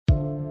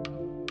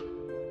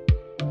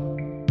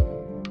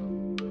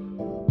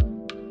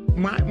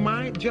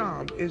My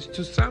job is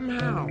to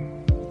somehow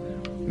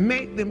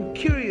make them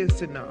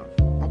curious enough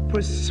or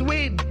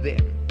persuade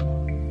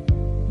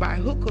them by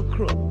hook or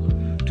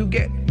crook to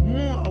get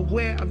more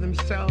aware of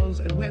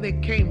themselves and where they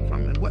came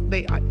from and what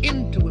they are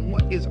into and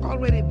what is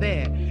already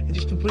there, and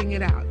just to bring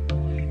it out.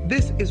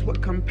 This is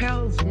what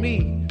compels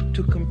me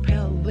to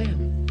compel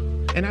them,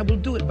 and I will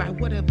do it by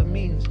whatever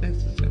means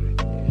necessary.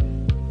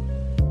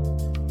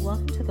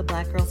 Welcome to the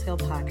Black Girls Heal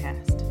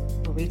podcast,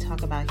 where we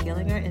talk about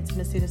healing our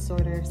intimacy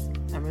disorders,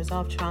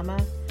 unresolved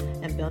trauma,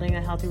 and building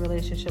a healthy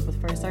relationship with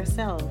first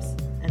ourselves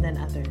and then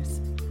others.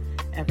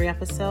 Every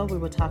episode, we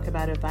will talk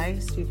about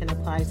advice you can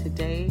apply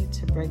today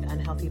to break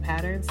unhealthy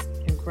patterns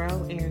and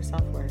grow in your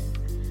self-worth.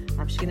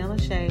 I'm Sheena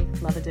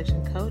Lachey, love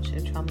addiction coach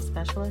and trauma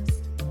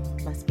specialist.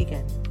 Let's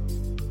begin.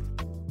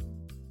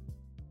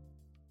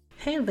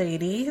 Hey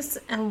ladies,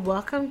 and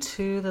welcome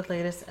to the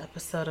latest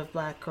episode of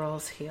Black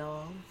Girls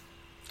Heal.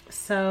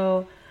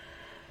 So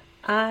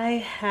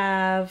I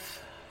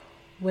have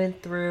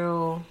went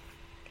through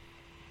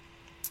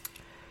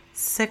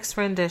 6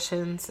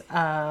 renditions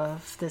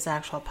of this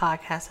actual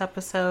podcast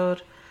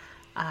episode.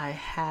 I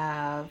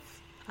have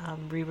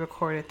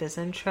re-recorded this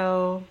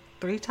intro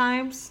 3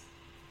 times.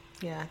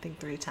 Yeah, I think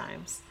 3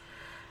 times.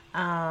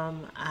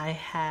 I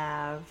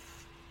have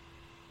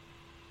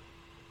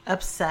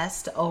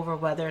obsessed over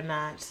whether or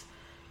not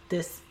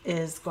this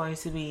is going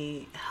to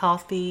be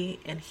healthy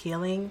and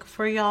healing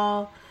for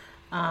y'all.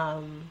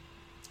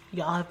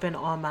 Y'all have been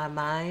on my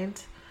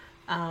mind.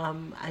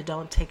 I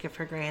don't take it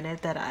for granted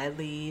that I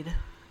lead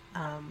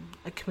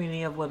a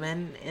community of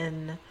women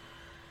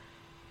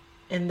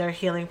in their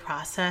healing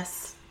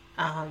process.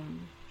 And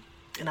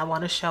I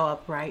want to show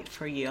up right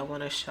for you. I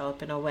want to show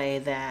up in a way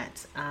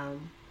that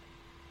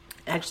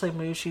actually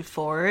moves you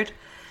forward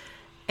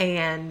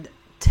and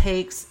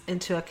takes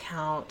into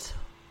account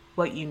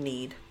what you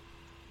need.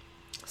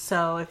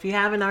 So if you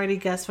haven't already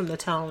guessed from the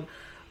tone,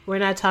 we're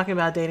not talking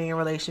about dating and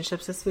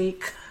relationships this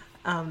week.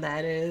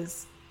 That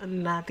is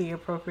not the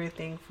appropriate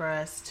thing for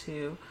us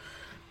to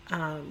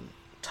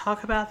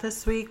talk about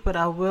this week, but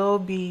I will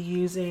be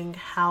using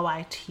how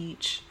I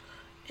teach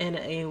in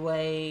a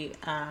way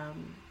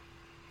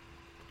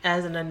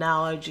as an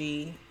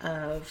analogy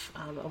of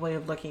a way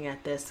of looking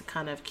at this to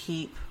kind of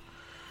keep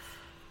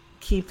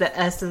the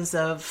essence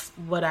of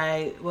what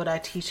I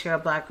teach here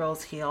at Black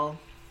Girls Heal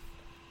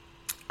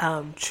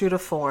true to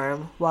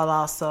form, while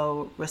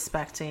also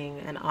respecting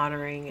and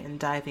honoring and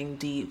diving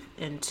deep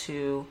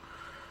into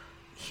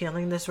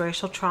healing this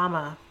racial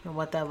trauma and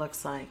what that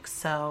looks like.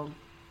 So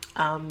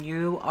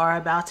you are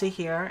about to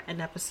hear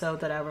an episode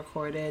that I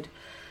recorded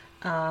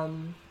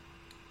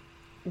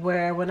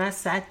where when I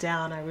sat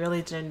down, I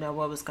really didn't know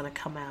what was going to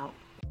come out.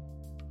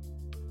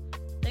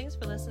 Thanks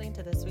for listening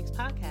to this week's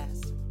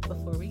podcast.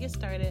 Before we get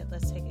started,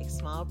 let's take a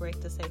small break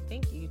to say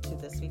thank you to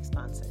this week's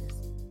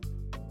sponsors.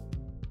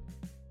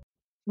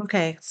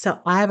 Okay, so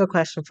I have a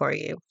question for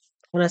you.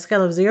 On a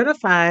scale of 0 to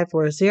 5,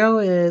 where 0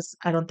 is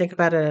I don't think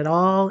about it at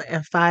all,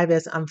 and 5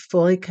 is I'm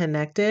fully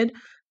connected,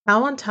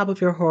 how on top of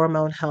your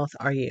hormone health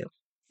are you?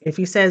 If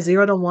you said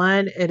 0 to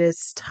 1, it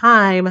is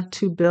time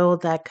to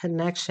build that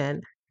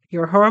connection.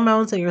 Your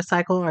hormones and your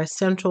cycle are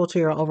central to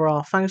your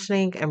overall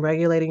functioning, and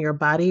regulating your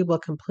body will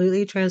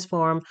completely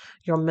transform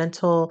your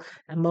mental,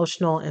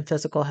 emotional, and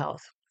physical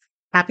health.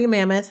 Happy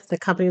Mammoth, the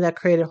company that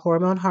created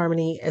Hormone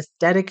Harmony, is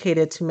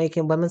dedicated to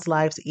making women's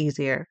lives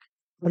easier.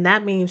 And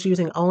that means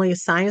using only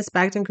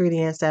science-backed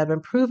ingredients that have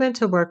been proven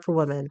to work for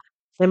women.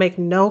 They make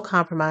no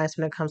compromise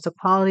when it comes to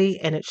quality,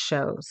 and it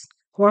shows.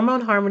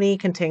 Hormone Harmony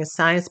contains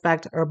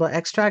science-backed herbal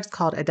extracts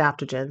called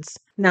adaptogens.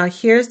 Now,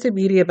 here's the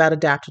beauty about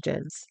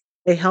adaptogens.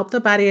 They help the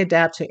body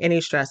adapt to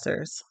any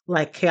stressors,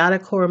 like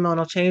chaotic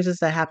hormonal changes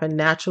that happen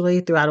naturally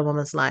throughout a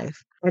woman's life.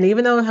 And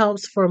even though it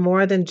helps for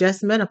more than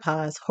just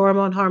menopause,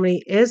 Hormone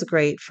Harmony is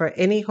great for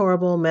any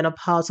horrible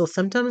menopausal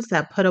symptoms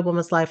that put a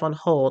woman's life on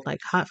hold, like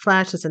hot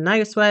flashes and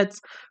night sweats,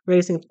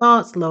 racing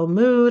thoughts, low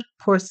mood,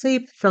 poor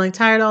sleep, feeling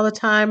tired all the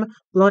time,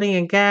 bloating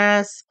and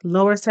gas,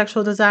 lower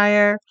sexual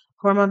desire.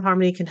 Hormone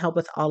Harmony can help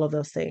with all of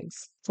those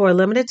things. For a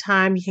limited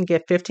time, you can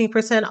get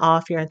 15%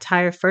 off your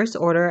entire first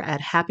order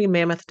at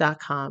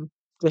happymammoth.com.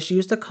 Just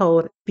use the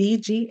code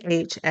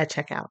BGH at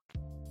checkout.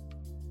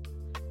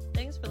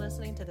 Thanks for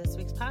listening to this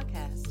week's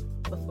podcast.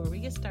 Before we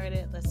get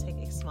started, let's take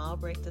a small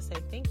break to say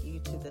thank you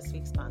to this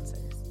week's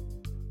sponsors.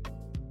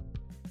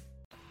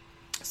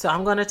 So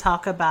I'm going to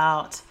talk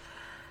about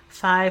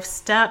 5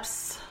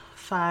 steps,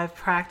 5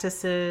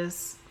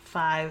 practices,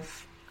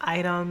 5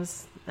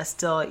 items.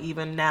 Still,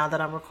 even now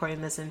that I'm recording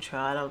this intro,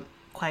 I don't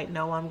quite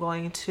know what I'm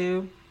going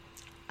to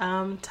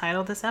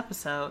title this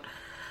episode.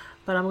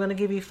 But I'm going to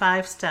give you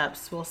 5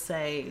 steps, we'll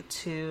say,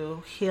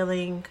 to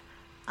healing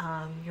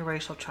your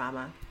racial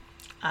trauma.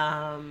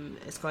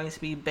 It's going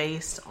to be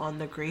based on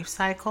the grief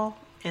cycle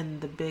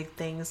and the big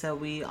things that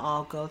we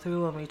all go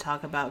through when we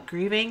talk about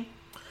grieving.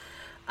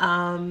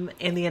 And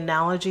the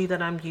analogy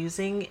that I'm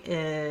using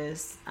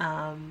is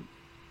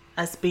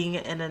us being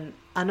in an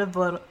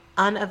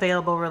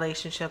unavailable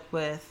relationship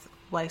with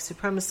white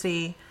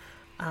supremacy,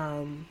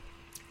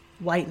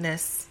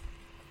 whiteness,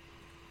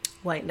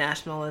 white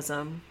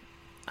nationalism,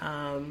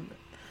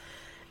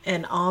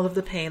 and all of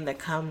the pain that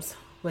comes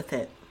with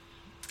it.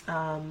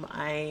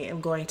 I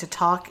am going to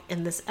talk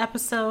in this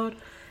episode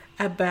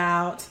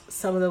about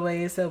some of the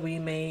ways that we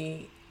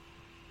may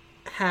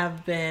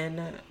have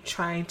been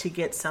trying to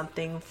get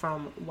something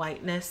from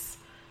whiteness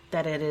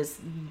that it is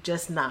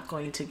just not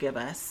going to give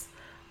us.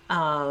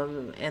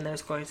 And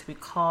there's going to be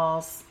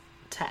calls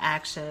to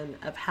action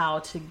of how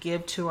to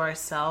give to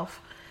ourselves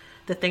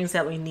the things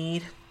that we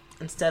need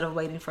instead of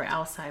waiting for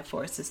outside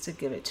forces to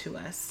give it to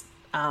us.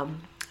 I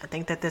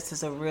think that this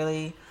is a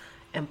really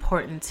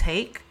important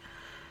take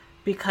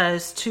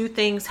because two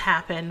things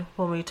happen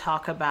when we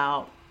talk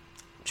about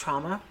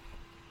trauma,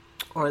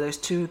 or there's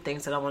two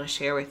things that I want to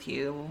share with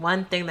you.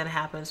 One thing that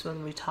happens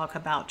when we talk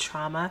about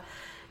trauma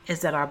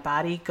is that our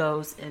body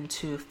goes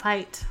into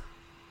fight,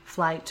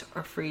 flight,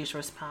 or freeze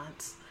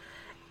response.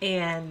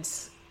 And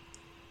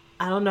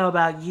I don't know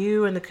about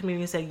you and the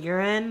communities that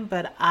you're in,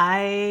 but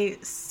I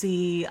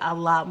see a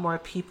lot more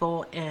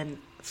people in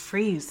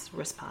freeze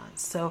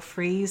response. So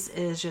freeze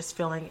is just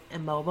feeling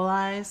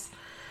immobilized,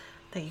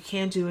 that you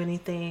can't do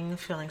anything,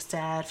 feeling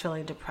sad,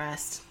 feeling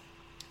depressed.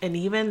 And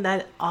even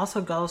that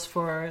also goes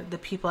for the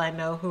people I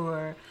know who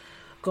are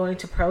going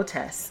to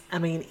protest. I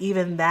mean,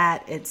 even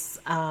that, it's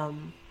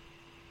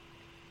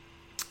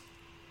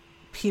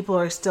people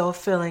are still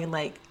feeling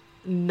like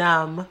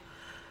numb,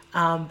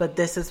 but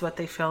this is what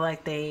they feel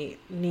like they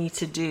need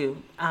to do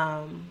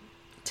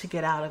to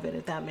get out of it,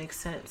 if that makes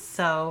sense.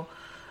 So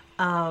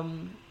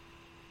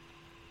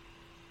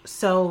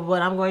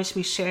what I'm going to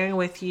be sharing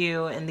with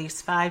you in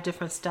these 5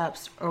 different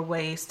steps are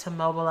ways to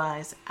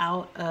mobilize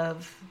out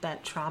of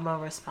that trauma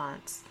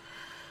response,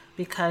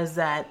 because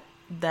that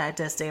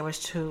does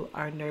damage to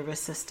our nervous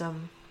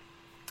system.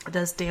 It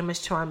does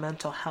damage to our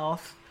mental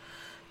health.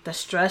 The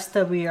stress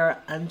that we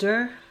are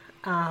under,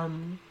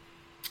 and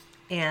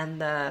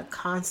the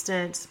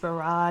constant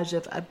barrage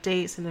of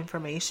updates and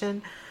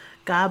information.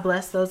 God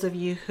bless those of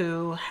you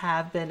who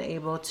have been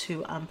able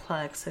to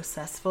unplug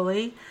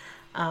successfully.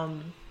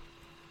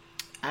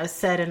 I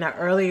said in an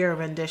earlier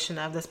rendition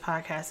of this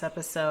podcast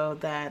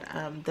episode that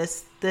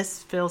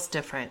this feels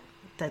different,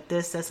 that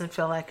this doesn't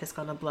feel like it's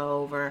going to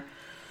blow over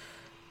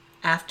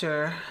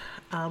after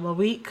a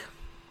week,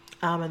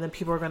 and then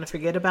people are going to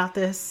forget about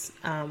this,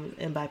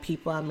 and by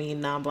people I mean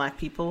non-Black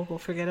people will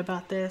forget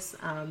about this.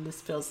 This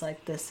feels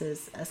like this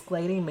is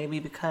escalating, maybe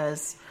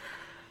because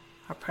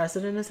our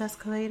president is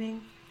escalating,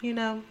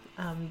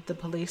 the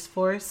police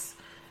force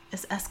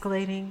is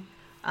escalating,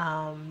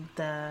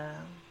 the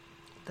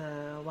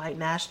white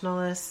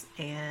nationalists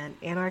and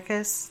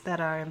anarchists that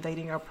are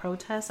invading our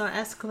protests are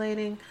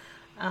escalating.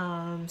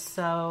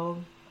 So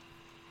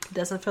it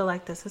doesn't feel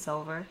like this is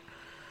over.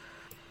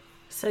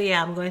 So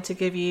yeah, I'm going to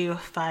give you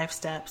 5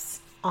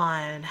 steps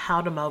on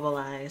how to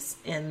mobilize.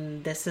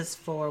 And this is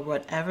for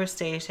whatever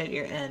stage that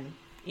you're in.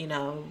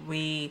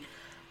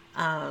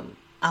 I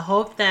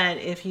hope that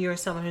if you're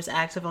someone who's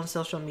active on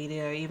social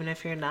media, or even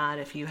if you're not,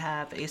 if you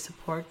have a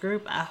support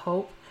group, I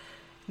hope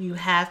you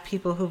have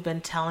people who've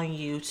been telling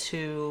you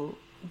to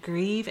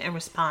grieve and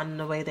respond in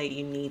the way that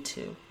you need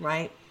to,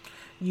 right?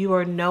 You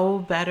are no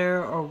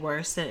better or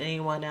worse than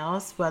anyone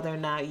else, whether or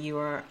not you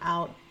are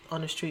out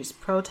on the streets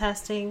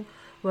protesting,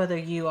 whether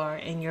you are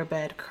in your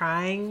bed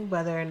crying,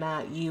 whether or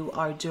not you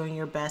are doing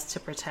your best to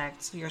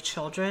protect your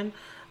children.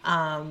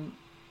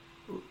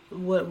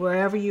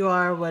 Wherever you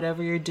are,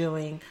 whatever you're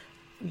doing,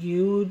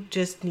 you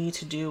just need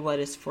to do what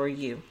is for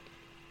you.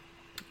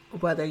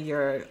 Whether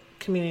you're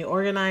community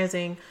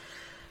organizing,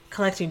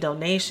 collecting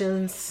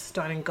donations,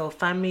 starting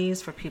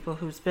GoFundMes for people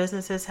whose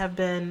businesses have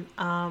been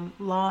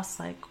lost,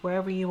 like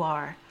wherever you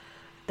are,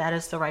 that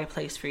is the right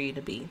place for you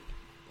to be.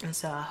 And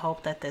so I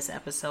hope that this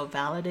episode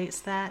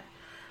validates that.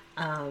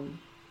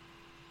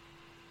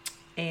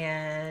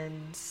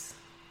 And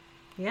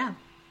yeah,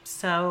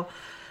 so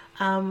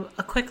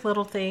a quick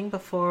little thing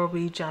before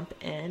we jump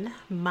in.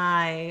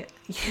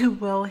 You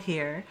will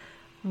hear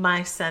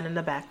my son in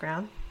the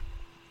background.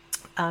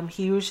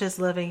 He was just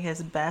living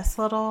his best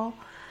little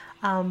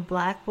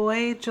Black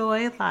boy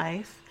joy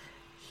life.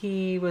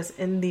 He was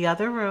in the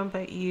other room,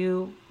 but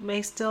you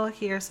may still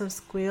hear some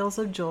squeals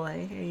of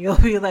joy, and you'll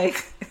be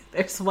like,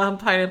 there's one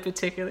part in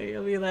particular,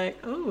 you'll be like,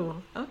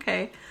 oh,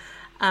 okay.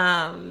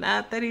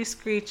 Not that he's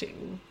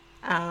screeching,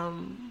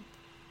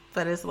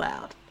 but it's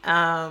loud.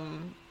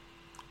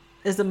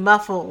 It's a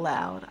muffled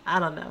loud. I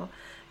don't know.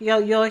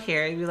 You'll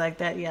hear it. You'll be like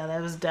that. Yeah,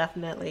 that was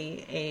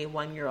definitely a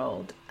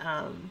 1-year-old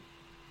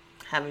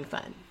having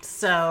fun.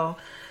 So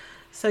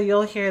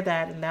you'll hear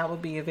that, and that will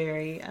be a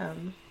very,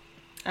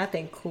 I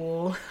think,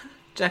 cool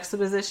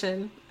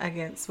juxtaposition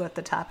against what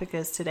the topic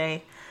is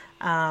today.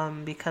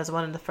 Because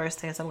one of the first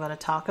things I'm going to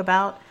talk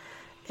about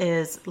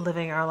is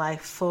living our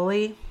life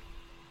fully.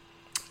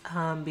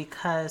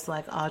 Because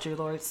like Audre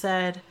Lorde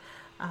said,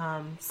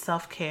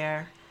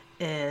 self-care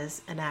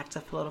is an act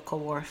of political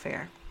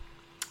warfare.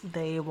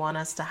 They want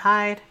us to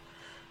hide.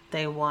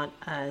 They want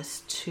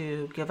us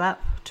to give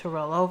up, to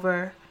roll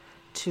over,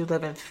 to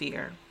live in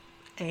fear.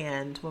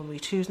 And when we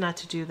choose not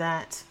to do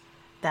that,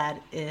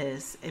 that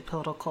is a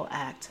political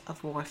act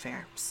of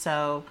warfare.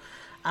 So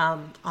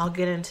I'll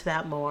get into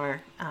that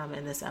more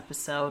in this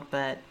episode.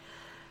 But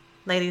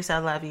ladies, I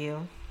love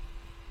you.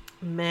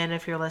 Men,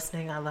 if you're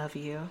listening, I love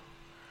you.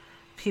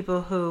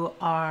 People who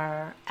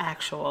are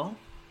actual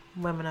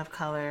women of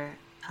color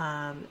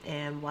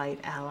and white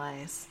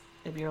allies,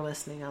 if you're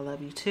listening, I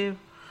love you too.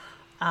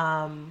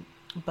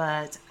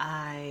 But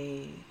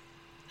I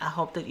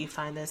hope that you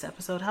find this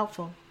episode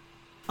helpful.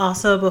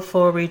 Also,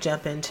 before we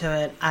jump into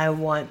it, I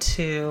want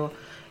to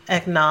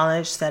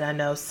acknowledge that I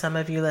know some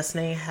of you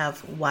listening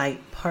have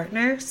white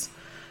partners.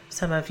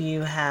 Some of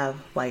you have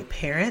white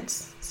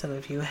parents. Some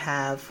of you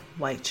have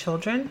white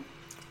children.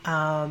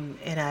 And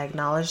I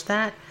acknowledge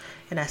that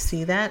and I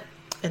see that.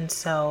 And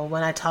so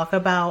when I talk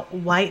about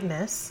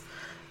whiteness,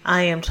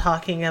 I am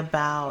talking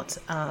about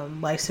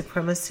white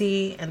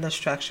supremacy and the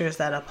structures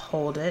that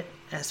uphold it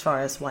as far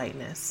as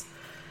whiteness.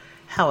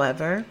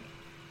 However,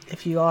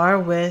 if you are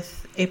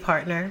with a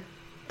partner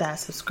that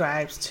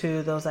subscribes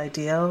to those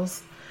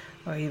ideals,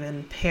 or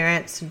even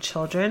parents and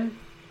children,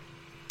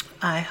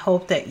 I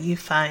hope that you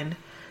find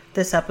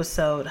this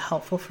episode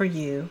helpful for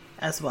you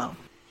as well.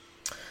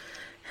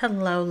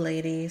 Hello,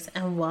 ladies,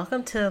 and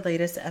welcome to the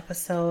latest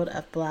episode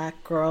of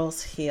Black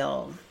Girls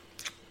Heal.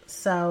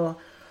 So,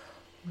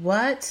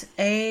 what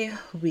a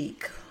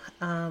week,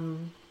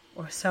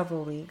 or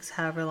several weeks,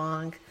 however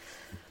long,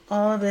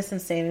 all of this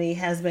insanity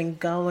has been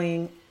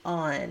going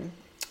on.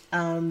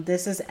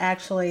 This is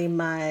actually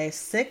my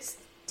 6th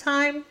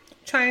time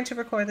trying to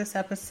record this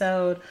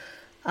episode,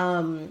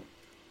 and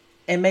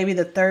maybe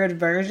the 3rd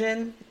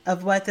version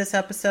of what this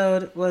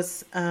episode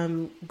was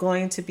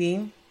going to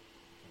be.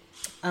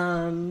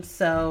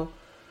 So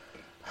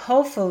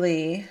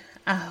hopefully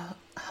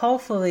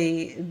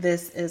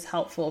this is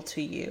helpful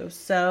to you.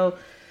 So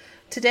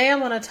today I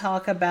want to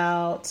talk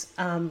about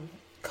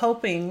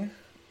coping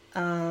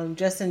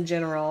just in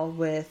general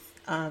with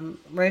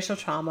racial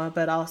trauma,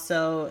 but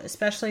also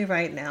especially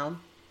right now,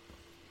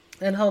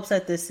 in hopes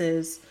that this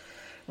is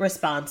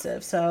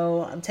responsive.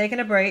 So I'm taking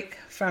a break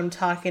from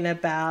talking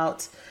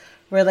about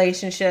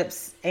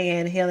relationships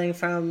and healing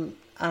from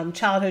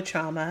childhood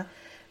trauma,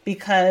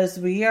 because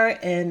we are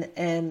in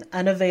an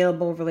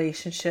unavailable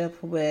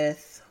relationship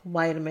with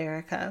white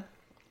America,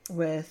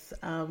 with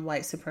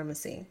white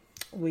supremacy.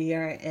 We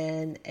are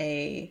in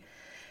a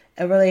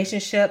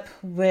relationship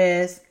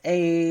with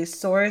a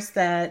source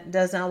that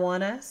does not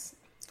want us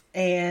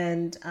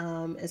and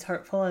is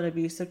hurtful and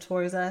abusive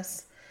towards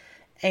us.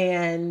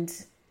 And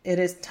it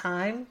is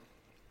time.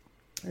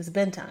 It's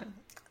been time.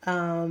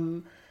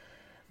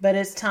 But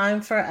it's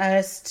time for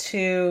us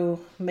to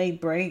make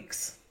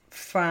breaks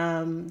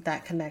from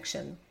that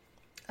connection.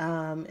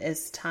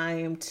 It's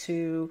time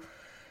to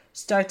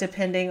start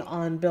depending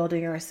on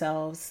building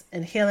ourselves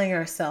and healing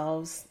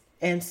ourselves.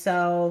 And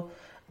so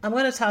I'm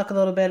going to talk a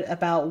little bit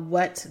about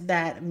what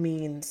that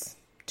means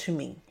to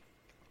me.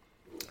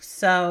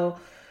 So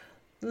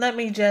let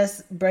me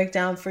just break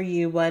down for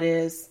you what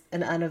is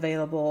an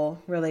unavailable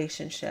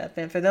relationship.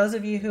 And for those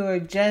of you who are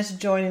just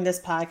joining this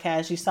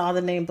podcast, you saw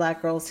the name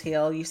Black Girls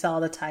Heal, you saw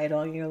the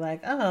title, and you're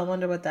like, oh, I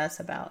wonder what that's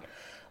about.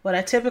 What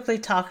I typically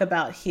talk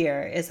about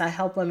here is I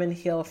help women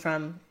heal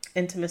from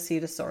intimacy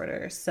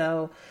disorders.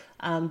 So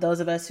those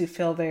of us who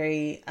feel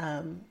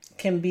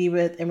can be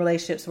in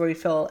relationships where we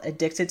feel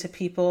addicted to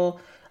people.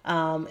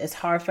 It's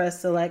hard for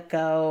us to let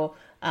go.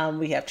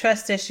 We have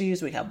trust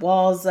issues. We have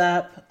walls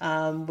up.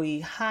 We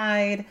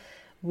hide.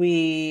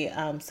 We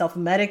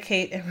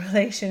self-medicate in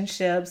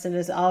relationships. And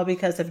it's all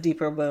because of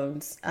deeper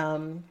wounds.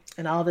 And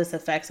all this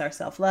affects our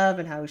self-love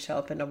and how we show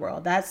up in the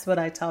world. That's what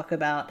I talk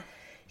about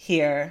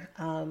here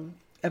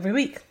every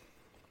week.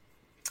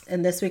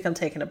 And this week I'm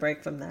taking a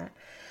break from that.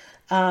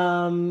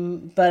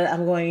 But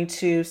I'm going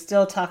to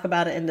still talk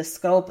about it in the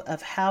scope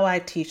of how I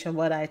teach and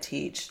what I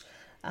teach,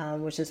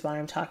 which is why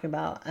I'm talking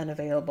about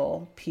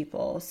unavailable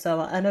people. So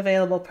an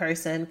unavailable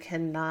person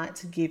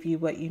cannot give you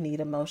what you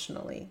need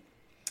emotionally.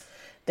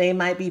 They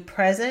might be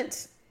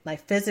present,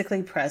 like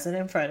physically present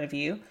in front of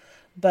you,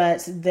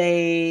 but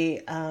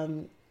they are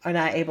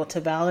not able to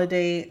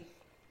validate,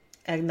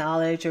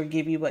 acknowledge, or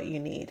give you what you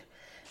need.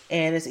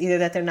 And it's either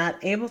that they're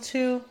not able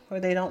to or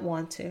they don't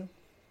want to.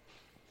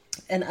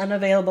 An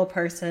unavailable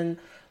person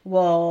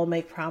will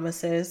make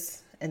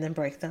promises and then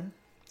break them.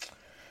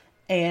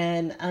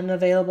 An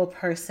unavailable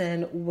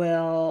person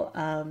will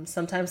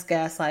sometimes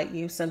gaslight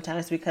you,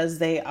 sometimes because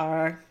they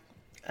are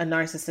a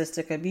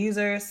narcissistic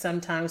abuser,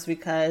 sometimes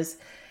because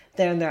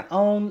they're in their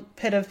own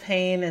pit of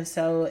pain. And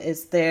so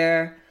is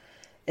there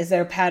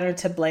a pattern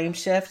to blame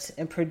shift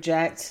and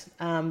project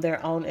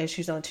their own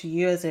issues onto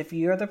you as if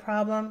you're the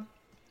problem.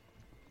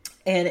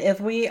 And if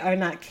we are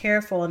not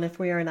careful and if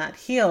we are not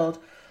healed,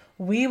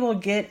 we will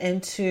get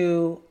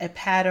into a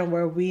pattern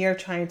where we are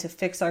trying to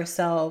fix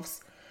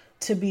ourselves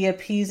to be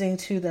appeasing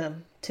to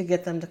them, to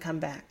get them to come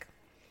back.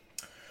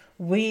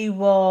 We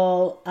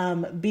will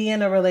be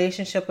in a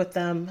relationship with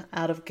them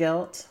out of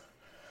guilt.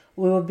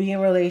 We will be in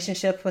a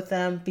relationship with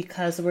them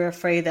because we're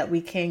afraid that we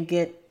can't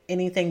get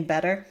anything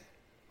better,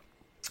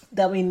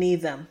 that we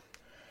need them,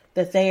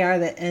 that they are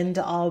the end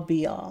all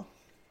be all.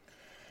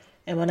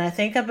 And when I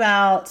think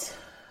about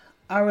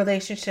our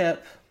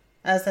relationship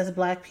as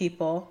Black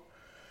people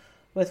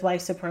with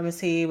white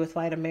supremacy, with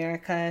white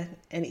America,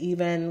 and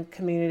even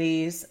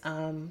communities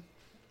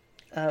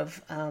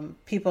of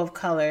people of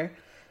color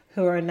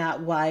who are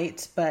not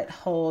white but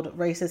hold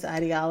racist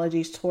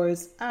ideologies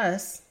towards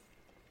us,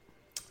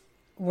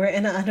 we're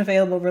in an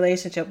unavailable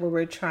relationship where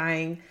we're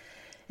trying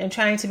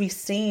to be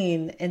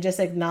seen and just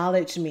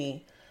acknowledge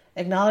me,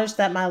 acknowledge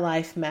that my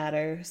life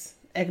matters,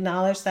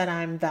 acknowledge that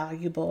I'm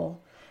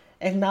valuable,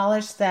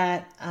 acknowledge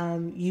that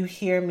you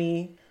hear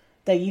me,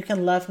 that you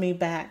can love me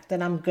back,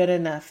 that I'm good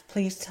enough.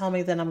 Please tell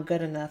me that I'm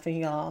good enough. And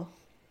y'all,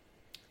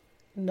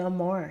 no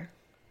more.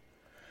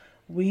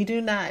 We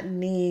do not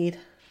need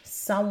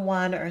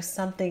someone or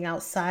something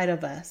outside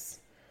of us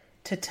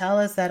to tell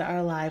us that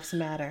our lives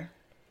matter,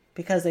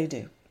 because they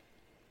do.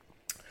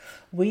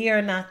 We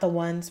are not the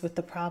ones with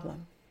the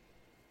problem.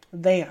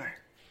 They are.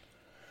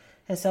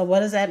 And so what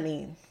does that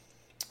mean?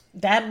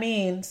 That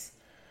means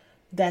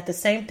that the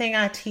same thing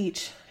I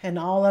teach in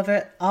all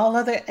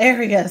other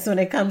areas when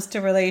it comes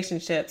to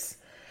relationships,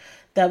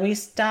 that we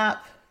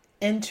stop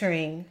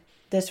entering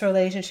this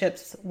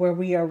relationships where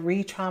we are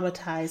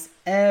re-traumatized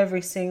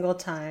every single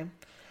time,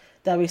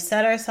 that we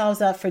set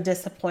ourselves up for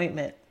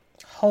disappointment,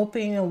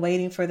 hoping and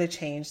waiting for the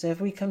change. If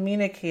we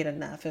communicate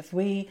enough, if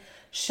we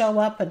show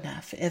up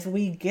enough, if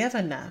we give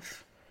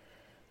enough,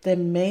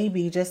 then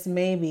maybe, just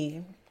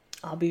maybe,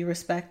 I'll be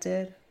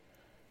respected.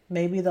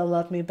 Maybe they'll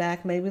love me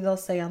back. Maybe they'll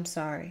say I'm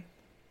sorry.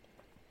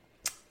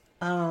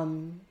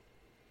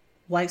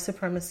 White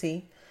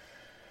supremacy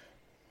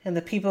and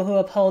the people who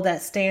uphold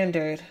that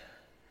standard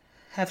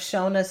have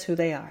shown us who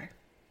they are.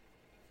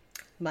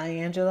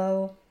 Maya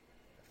Angelou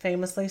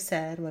famously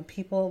said,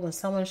 when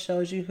someone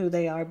shows you who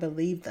they are,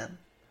 believe them.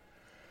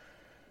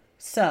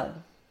 So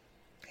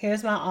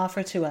here's my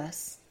offer to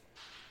us: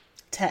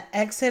 to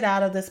exit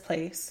out of this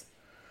place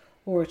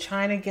where we're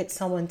trying to get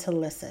someone to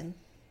listen,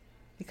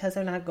 because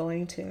they're not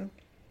going to.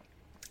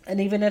 And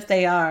even if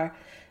they are,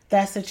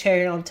 that's the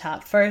cherry on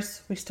top.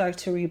 First, we start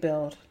to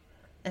rebuild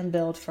and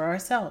build for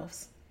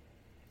ourselves,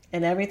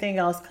 and everything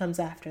else comes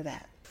after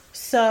that.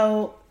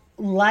 So,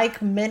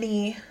 like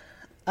many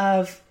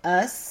of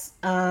us,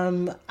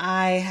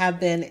 I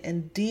have been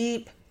in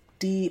deep,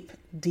 deep,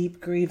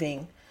 deep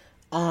grieving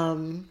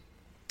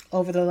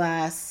over the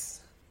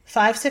last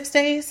 5-6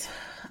 days.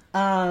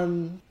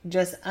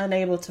 Just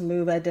unable to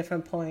move at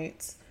different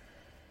points,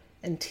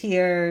 in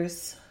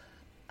tears,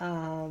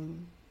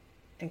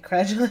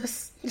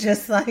 incredulous,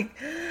 just like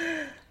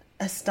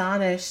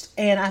astonished.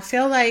 And I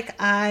feel like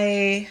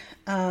I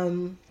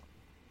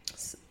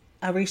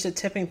reached a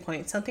tipping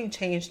point. Something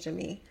changed in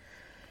me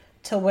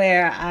to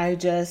where I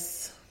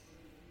just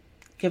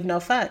give no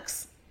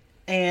fucks.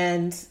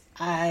 And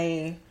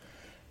I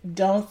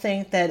don't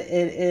think that it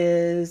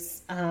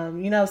is,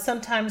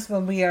 sometimes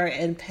when we are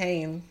in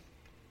pain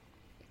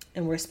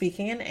and we're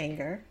speaking in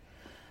anger,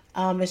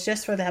 it's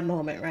just for that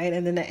moment, right?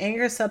 And then the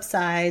anger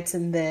subsides,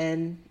 and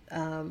then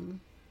maybe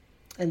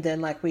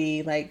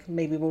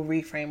we'll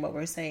reframe what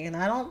we're saying. And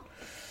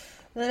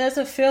it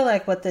doesn't feel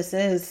like what this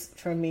is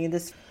for me.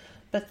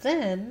 But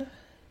then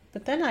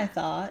I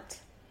thought,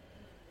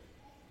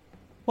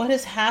 what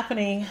is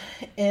happening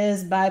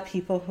is by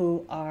people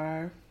who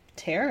are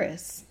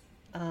terrorists,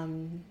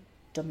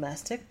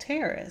 domestic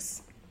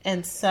terrorists.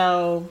 And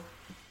so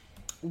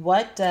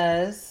what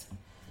does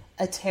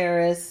a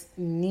terrorist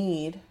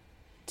need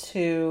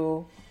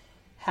to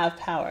have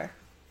power?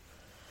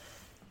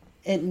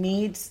 It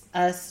needs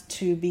us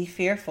to be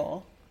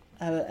fearful.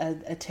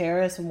 A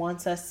terrorist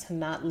wants us to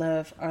not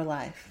live our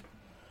life.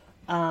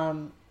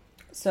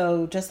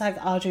 So just like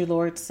Audre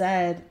Lorde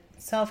said,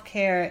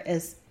 self-care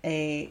is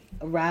a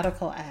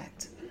radical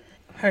act.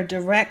 Her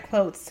direct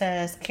quote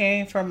says,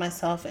 "Caring for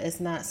myself is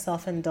not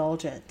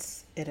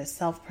self-indulgence. It is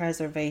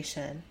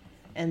self-preservation.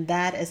 And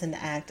that is an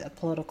act of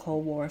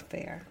political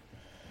warfare."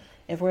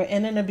 If we're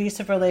in an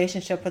abusive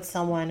relationship with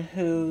someone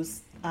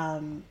whose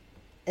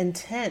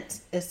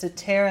intent is to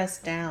tear us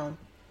down,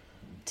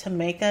 to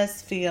make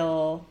us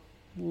feel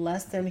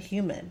less than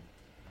human,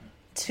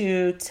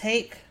 to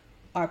take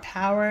our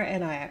power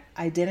and our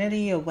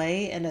identity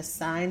away and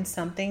assign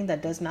something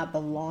that does not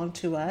belong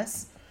to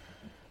us,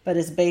 but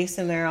is based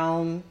in their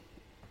own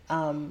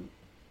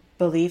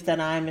belief that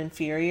I'm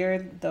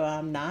inferior, though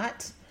I'm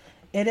not,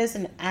 it is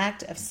an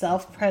act of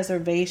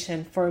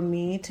self-preservation for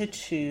me to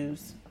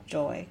choose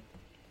joy.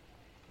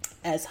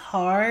 As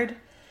hard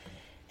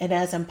and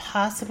as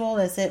impossible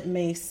as it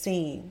may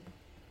seem,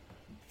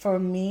 for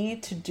me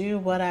to do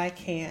what I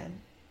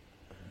can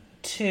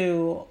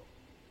to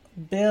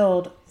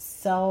build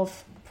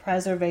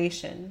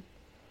self-preservation,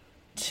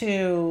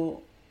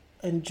 to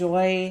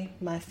enjoy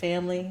my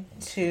family,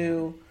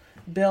 to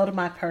build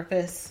my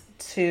purpose,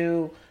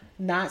 to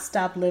not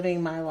stop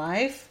living my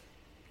life,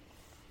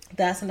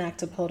 that's an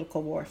act of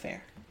political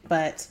warfare.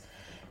 But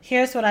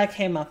here's what I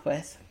came up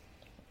with.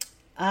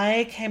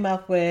 I came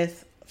up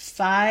with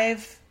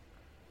 5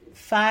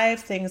 5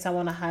 things I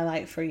want to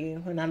highlight for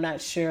you. And I'm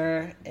not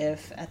sure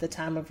if at the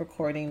time of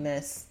recording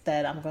this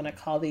that I'm going to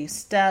call these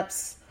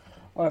steps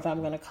or if I'm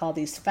going to call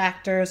these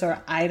factors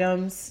or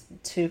items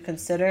to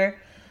consider.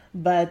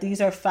 But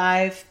these are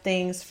 5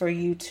 things for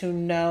you to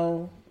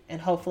know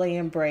and hopefully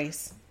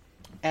embrace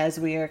as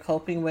we are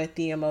coping with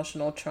the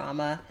emotional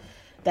trauma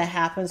that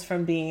happens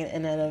from being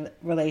in a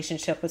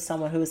relationship with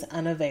someone who is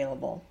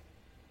unavailable.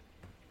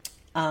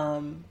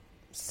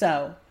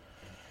 So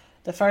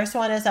the first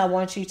one is I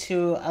want you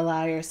to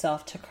allow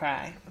yourself to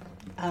cry.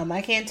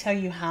 I can't tell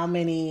you how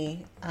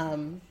many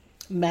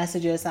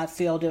messages I've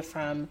fielded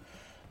from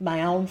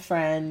my own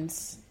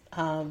friends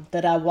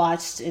that I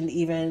watched in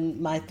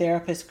even my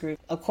therapist group,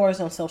 of course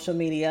on social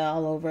media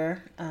all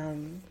over,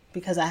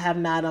 because I have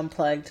not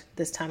unplugged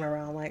this time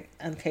around, like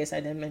in case I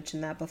didn't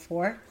mention that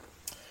before.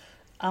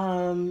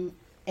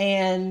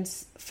 And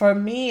for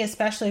me,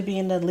 especially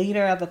being the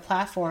leader of a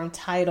platform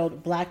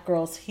titled Black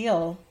Girls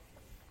Heal,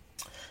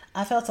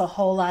 I felt a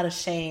whole lot of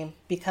shame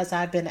because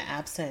I've been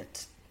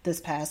absent this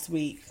past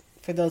week.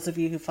 For those of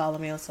you who follow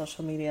me on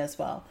social media as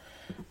well,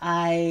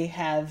 I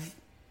have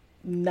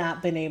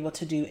not been able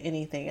to do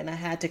anything. And I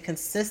had to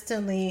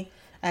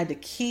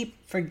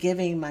keep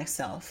forgiving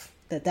myself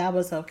that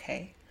was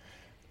okay.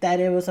 That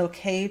it was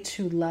okay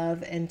to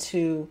love and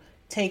to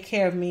take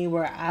care of me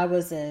where I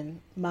was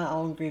in my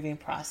own grieving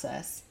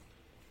process.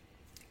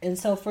 And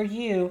so for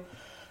you,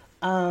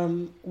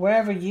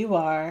 wherever you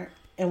are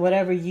and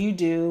whatever you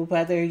do,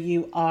 whether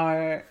you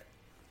are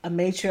a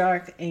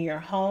matriarch in your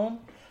home,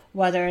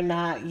 whether or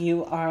not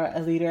you are a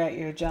leader at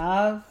your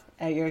job,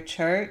 at your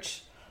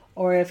church,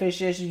 or if it's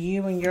just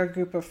you and your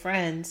group of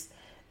friends,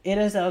 it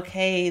is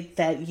okay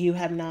that you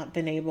have not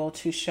been able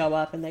to show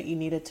up and that you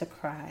needed to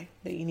cry,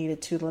 that you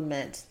needed to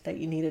lament, that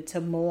you needed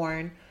to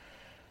mourn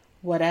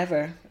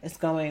whatever is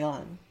going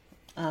on,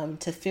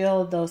 to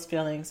feel those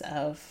feelings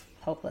of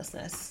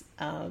hopelessness.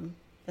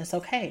 It's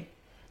okay.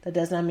 That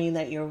does not mean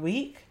that you're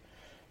weak.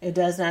 It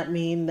does not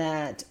mean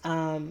that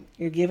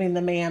you're giving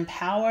the man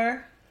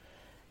power.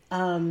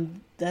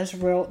 There's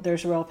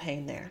real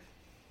pain there.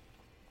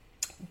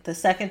 The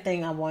second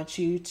thing I want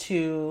you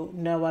to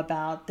know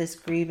about this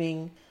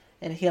grieving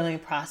and healing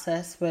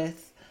process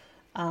with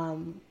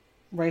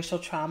racial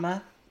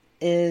trauma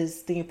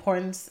is the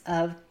importance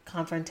of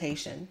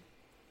confrontation.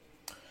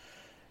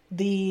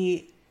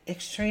 The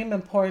extreme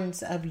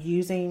importance of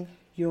using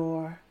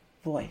your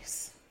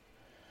voice,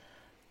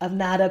 of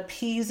not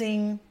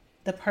appeasing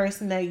the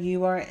person that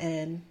you are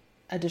in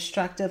a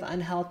destructive,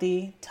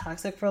 unhealthy,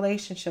 toxic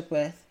relationship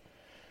with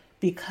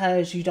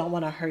because you don't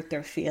want to hurt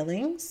their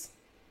feelings,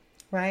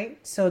 right?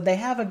 So they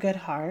have a good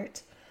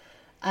heart.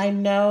 I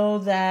know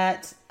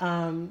that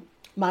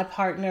my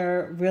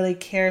partner really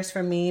cares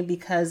for me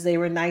because they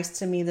were nice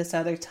to me this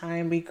other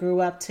time. We grew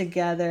up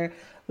together.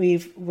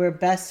 We're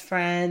best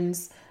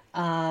friends.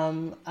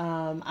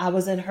 I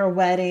was in her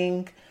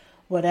wedding.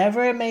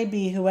 Whatever it may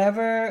be,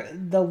 whoever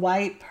the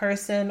white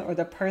person or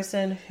the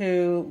person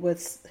who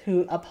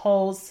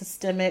upholds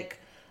systemic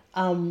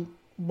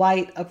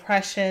white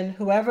oppression,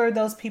 whoever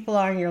those people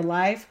are in your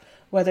life,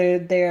 whether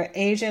they're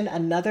Asian,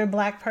 another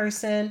black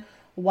person,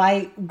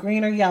 white,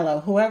 green, or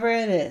yellow, whoever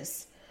it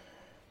is,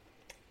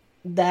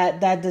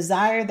 that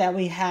desire that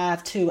we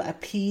have to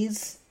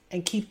appease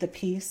and keep the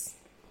peace,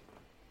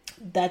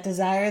 that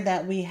desire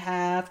that we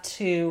have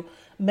to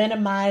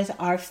minimize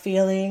our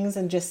feelings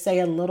and just say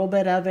a little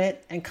bit of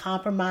it and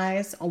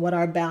compromise on what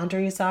our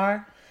boundaries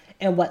are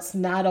and what's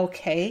not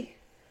okay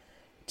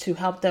to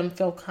help them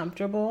feel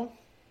comfortable,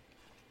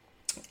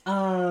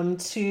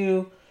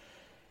 to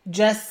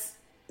just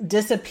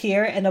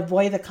disappear and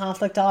avoid the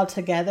conflict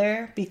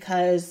altogether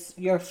because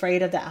you're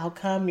afraid of the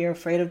outcome, you're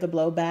afraid of the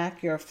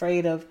blowback, you're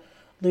afraid of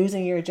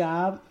losing your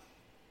job.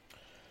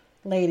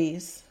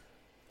 Ladies,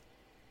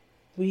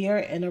 we are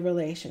in a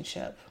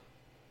relationship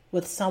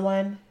with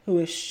someone who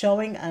is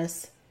showing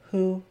us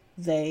who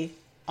they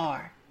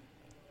are.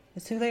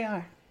 It's who they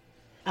are.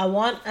 I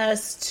want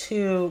us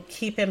to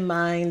keep in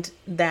mind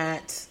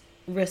that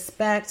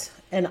respect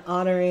and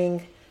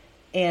honoring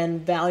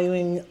and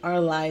valuing our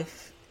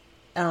life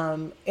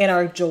and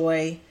our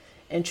joy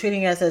and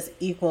treating us as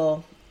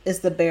equal is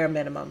the bare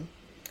minimum.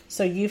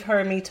 So you've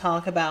heard me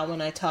talk about,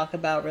 when I talk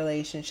about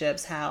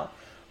relationships, how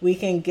we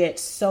can get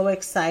so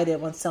excited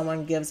when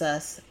someone gives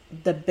us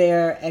the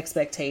bare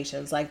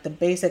expectations, like the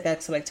basic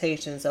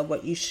expectations of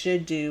what you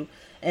should do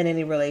in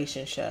any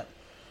relationship.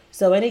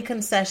 So any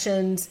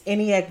concessions,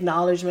 any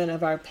acknowledgement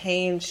of our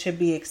pain should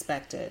be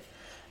expected.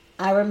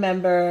 I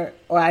remember,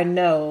 or I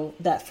know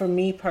that for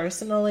me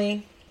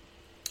personally,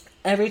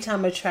 every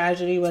time a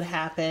tragedy would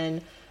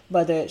happen,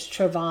 whether it's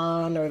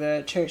Trayvon or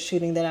the church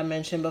shooting that I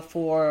mentioned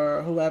before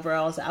or whoever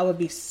else, I would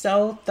be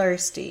so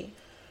thirsty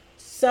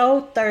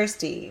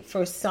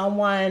for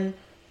someone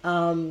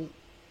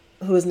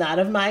who is not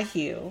of my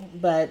hue,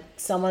 but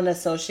someone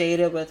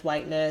associated with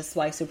whiteness,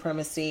 white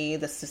supremacy,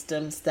 the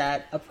systems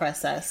that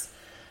oppress us.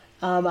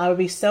 I would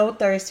be so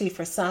thirsty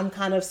for some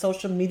kind of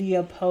social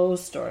media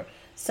post or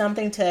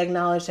something to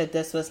acknowledge that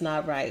this was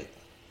not right.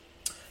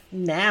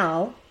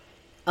 Now,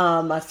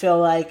 I feel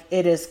like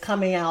it is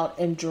coming out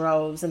in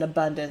droves and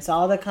abundance.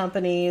 All the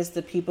companies,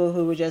 the people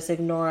who would just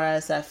ignore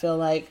us, I feel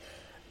like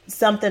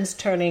something's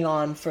turning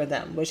on for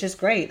them, which is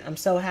great. I'm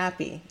so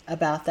happy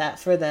about that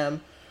for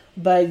them.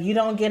 But you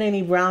don't get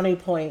any brownie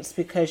points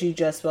because you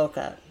just woke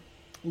up.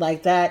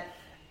 Like that,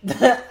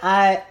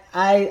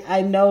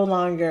 I no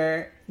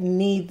longer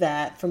need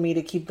that for me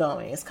to keep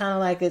going. It's kind of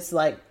like it's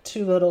like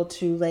too little,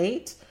 too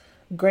late.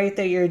 Great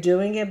that you're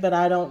doing it, but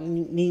I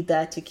don't need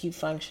that to keep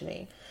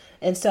functioning.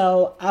 And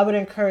so I would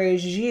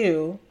encourage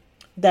you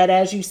that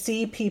as you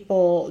see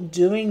people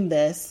doing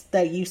this,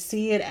 that you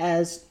see it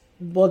as,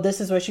 well,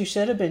 this is what you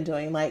should have been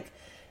doing. Like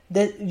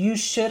that you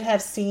should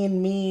have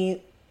seen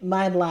me,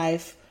 my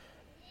life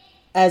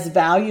as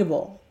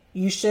valuable.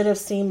 You should have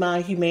seen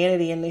my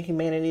humanity and the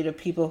humanity of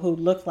people who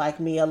looked like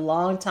me a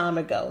long time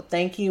ago.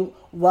 Thank you.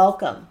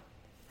 Welcome.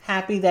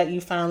 Happy that you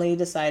finally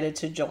decided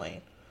to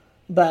join.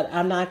 But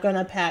I'm not going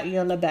to pat you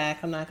on the back.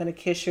 I'm not going to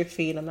kiss your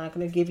feet. I'm not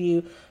going to give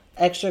you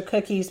extra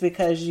cookies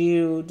because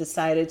you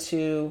decided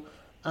to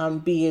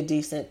be a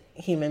decent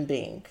human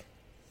being.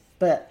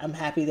 But I'm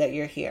happy that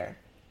you're here,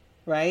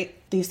 right?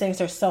 These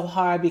things are so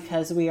hard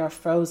because we are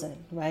frozen,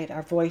 right?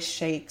 Our voice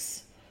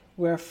shakes.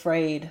 We're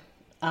afraid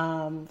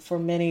for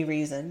many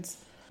reasons.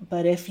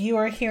 But if you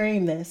are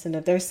hearing this and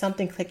if there's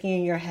something clicking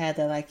in your head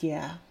that like,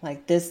 yeah,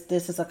 like this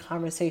is a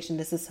conversation.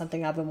 This is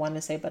something I've been wanting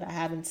to say, but I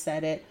haven't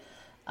said it.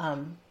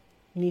 You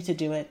need to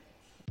do it.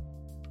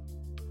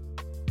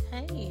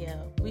 Hey,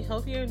 we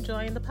hope you're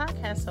enjoying the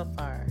podcast so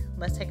far.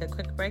 Let's take a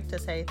quick break to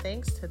say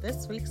thanks to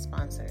this week's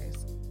sponsors.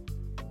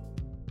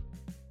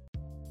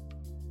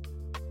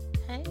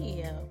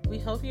 Hey, we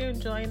hope you're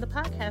enjoying the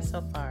podcast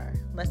so far.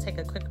 Let's take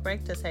a quick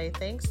break to say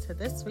thanks to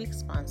this week's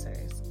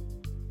sponsors.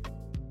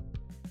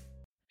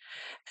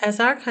 As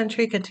our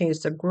country continues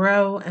to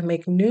grow and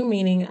make new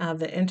meaning out of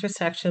the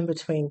intersection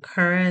between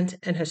current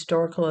and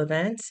historical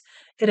events,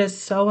 it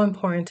is so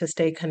important to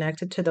stay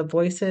connected to the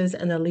voices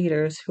and the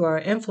leaders who are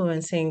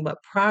influencing what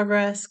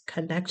progress,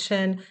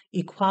 connection,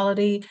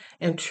 equality,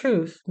 and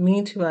truth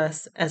mean to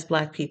us as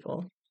Black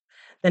people.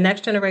 The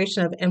next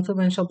generation of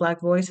influential Black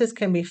voices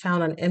can be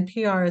found on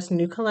NPR's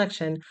new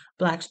collection,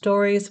 Black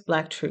Stories,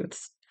 Black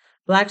Truths.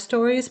 Black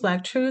Stories,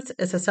 Black Truths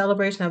is a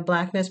celebration of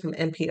Blackness from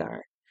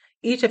NPR.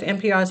 Each of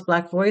NPR's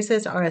Black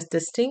voices are as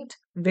distinct,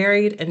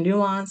 varied, and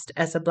nuanced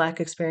as the Black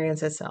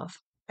experience itself.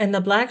 In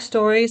the Black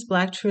Stories,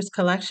 Black Truths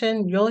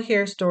collection, you'll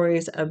hear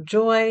stories of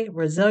joy,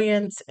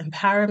 resilience,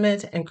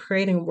 empowerment, and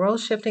creating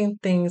world-shifting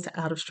things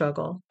out of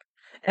struggle.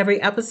 Every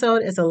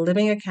episode is a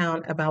living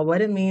account about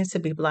what it means to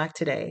be Black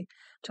today,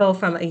 told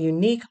from a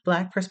unique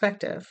Black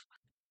perspective.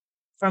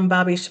 From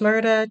Bobby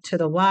Shmurda to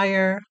The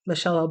Wire,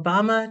 Michelle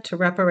Obama to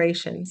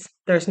reparations,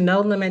 there's no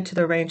limit to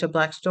the range of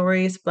Black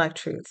stories, Black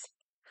truths.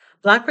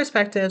 Black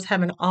perspectives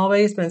haven't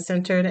always been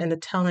centered in the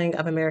telling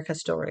of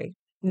America's story.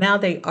 Now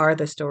they are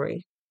the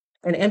story.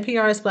 In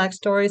NPR's Black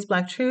Stories,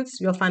 Black Truths,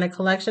 you'll find a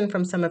collection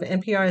from some of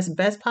NPR's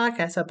best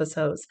podcast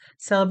episodes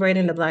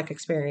celebrating the Black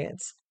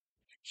experience.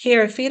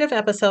 Hear a feed of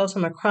episodes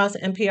from across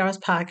NPR's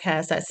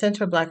podcasts that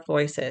center Black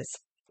voices.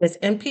 It's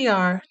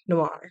NPR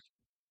Noir.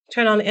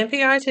 Turn on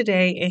NPR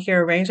today and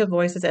hear a range of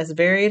voices as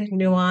varied,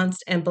 nuanced,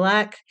 and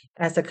Black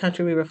as the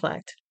country we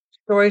reflect.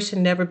 Stories should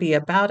never be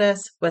about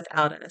us,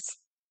 without us.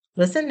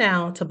 Listen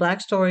now to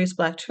Black Stories,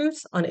 Black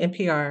Truths on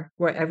NPR,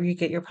 wherever you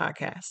get your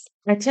podcasts.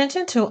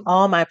 Attention to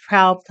all my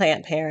proud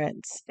plant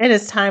parents. It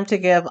is time to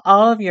give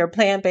all of your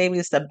plant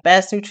babies the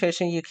best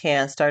nutrition you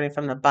can, starting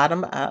from the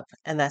bottom up,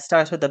 and that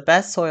starts with the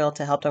best soil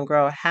to help them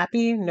grow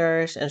happy,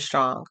 nourished, and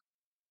strong.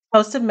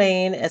 Coast of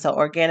Maine is an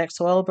organic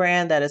soil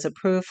brand that is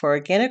approved for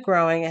organic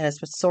growing and has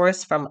been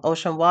sourced from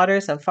ocean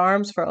waters and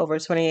farms for over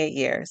 28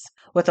 years.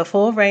 With a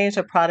full range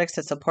of products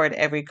to support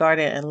every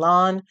garden and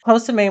lawn,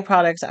 Coast of Maine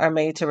products are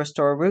made to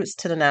restore roots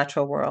to the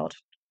natural world.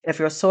 If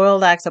your soil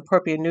lacks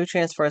appropriate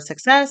nutrients for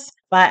success,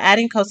 by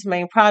adding Coast of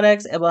Maine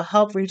products, it will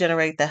help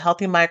regenerate the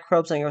healthy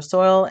microbes in your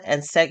soil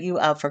and set you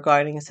up for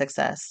gardening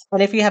success.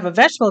 And if you have a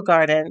vegetable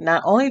garden,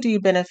 not only do you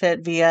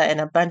benefit via an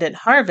abundant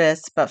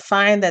harvest, but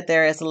find that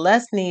there is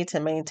less need to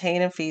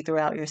maintain and feed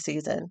throughout your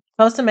season.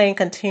 Coast of Maine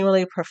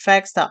continually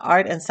perfects the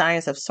art and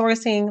science of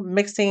sourcing,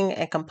 mixing,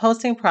 and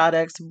composting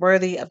products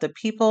worthy of the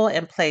people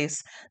and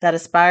place that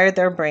inspired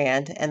their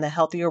brand and the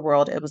healthier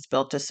world it was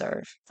built to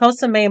serve.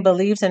 Coast of Maine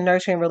believes in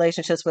nurturing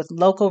relationships with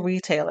local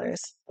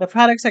retailers. The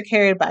products are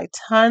carried by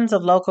tons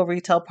of local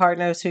retail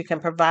partners who can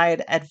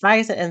provide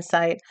advice and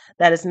insight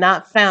that is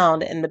not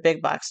found in the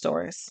big box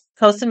stores.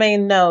 Coast of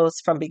Maine knows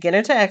from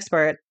beginner to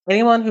expert,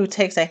 anyone who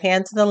takes a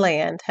hand to the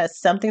land has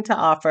something to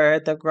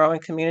offer the growing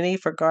community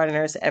for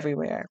gardeners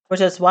everywhere, which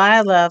is why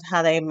I love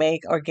how they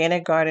make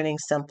organic gardening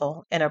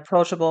simple and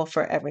approachable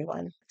for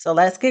everyone. So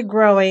let's get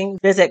growing.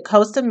 Visit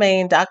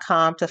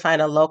coastofmaine.com to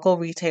find a local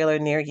retailer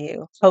near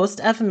you. Coast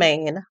of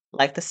Maine,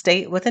 like the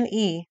state with an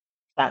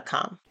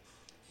E.com.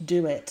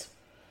 Do it.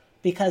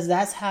 Because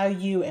that's how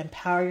you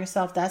empower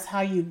yourself. That's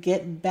how you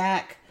get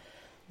back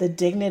the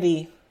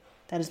dignity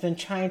that has been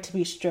trying to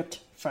be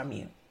stripped from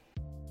you.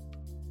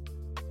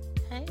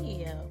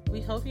 Hey, we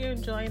We hope you're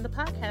enjoying the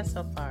podcast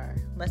so far.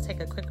 Let's take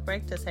a quick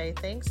break to say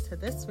thanks to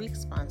this week's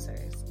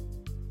sponsors.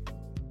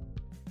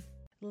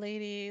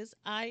 Ladies,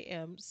 I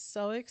am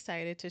so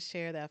excited to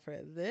share that for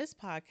this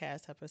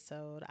podcast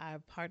episode,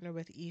 I've partnered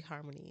with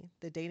eHarmony,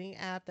 the dating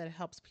app that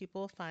helps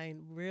people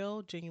find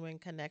real, genuine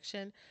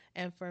connection.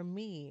 And for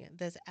me,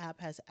 this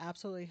app has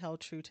absolutely held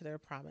true to their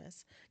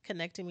promise,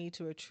 connecting me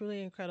to a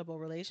truly incredible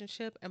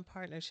relationship and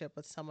partnership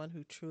with someone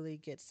who truly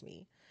gets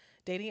me.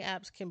 Dating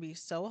apps can be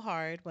so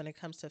hard when it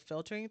comes to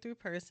filtering through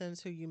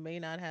persons who you may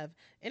not have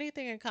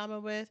anything in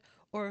common with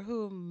or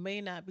who may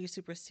not be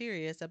super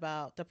serious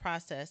about the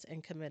process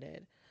and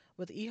committed.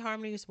 With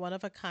eHarmony's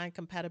one-of-a-kind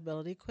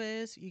compatibility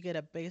quiz, you get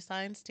a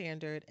baseline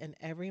standard in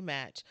every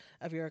match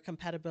of your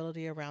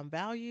compatibility around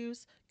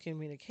values,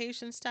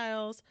 communication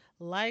styles,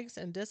 likes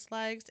and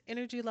dislikes,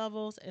 energy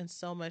levels, and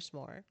so much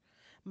more.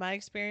 My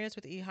experience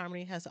with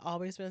eHarmony has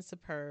always been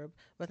superb,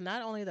 with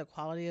not only the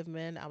quality of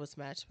men I was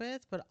matched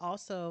with, but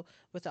also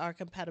with our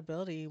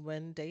compatibility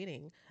when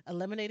dating,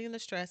 eliminating the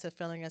stress of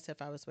feeling as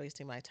if I was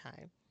wasting my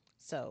time.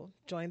 So,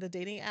 join the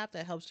dating app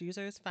that helps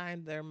users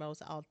find their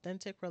most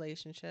authentic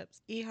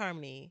relationships.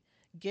 eHarmony,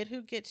 get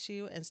who gets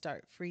you and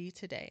start free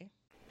today.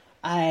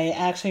 I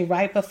actually,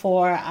 right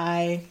before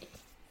I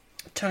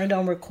turned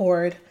on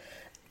record,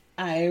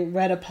 I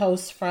read a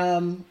post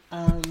from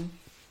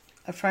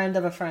a friend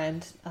of a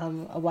friend,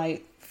 a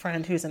white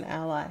friend who's an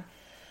ally,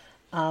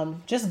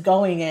 just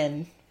going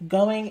in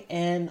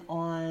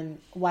on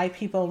white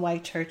people and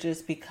white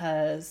churches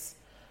because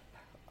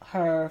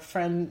her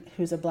friend,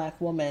 who's a black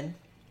woman,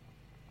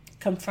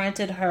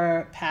 confronted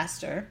her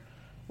pastor,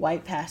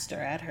 white pastor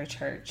at her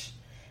church.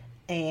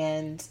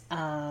 And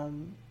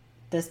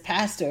this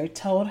pastor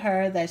told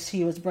her that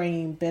she was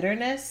bringing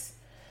bitterness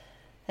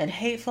and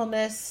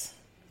hatefulness,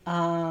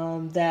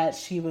 that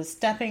she was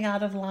stepping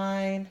out of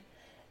line,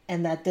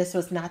 and that this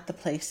was not the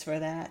place for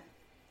that,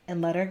 and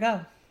let her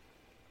go.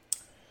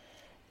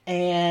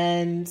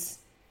 And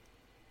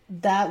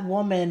that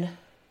woman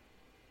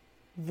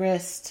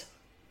risked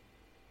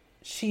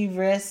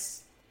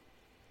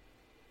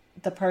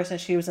the person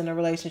she was in a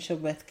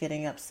relationship with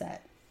getting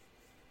upset.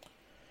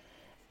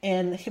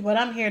 And what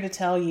I'm here to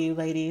tell you,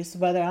 ladies,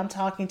 whether I'm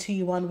talking to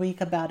you one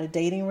week about a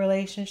dating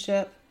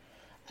relationship,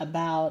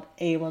 about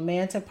a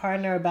romantic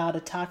partner, about a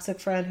toxic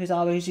friend who's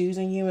always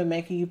using you and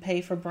making you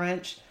pay for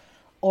brunch,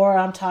 or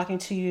I'm talking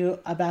to you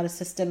about a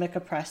systemic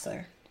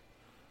oppressor,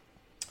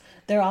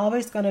 they're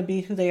always going to be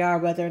who they are,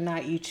 whether or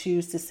not you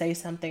choose to say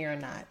something or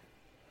not.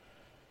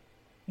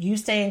 You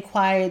staying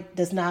quiet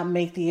does not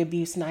make the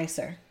abuse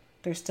nicer.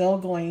 They're still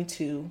going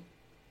to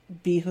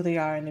be who they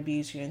are and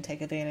abuse you and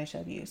take advantage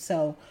of you.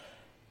 So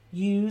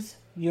use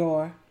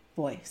your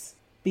voice,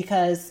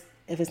 because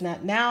if it's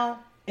not now,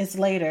 it's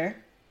later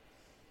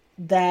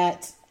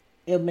that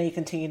it may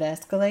continue to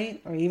escalate,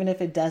 or even if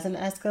it doesn't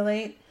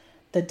escalate,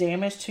 the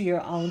damage to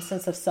your own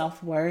sense of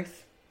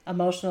self-worth,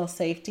 emotional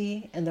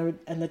safety, and the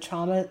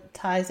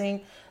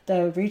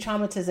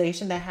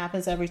re-traumatization that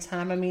happens every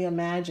time. I mean,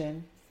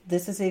 imagine,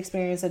 this is the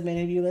experience of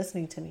many of you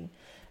listening to me,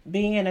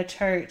 being in a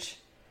church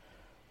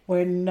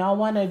where no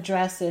one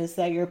addresses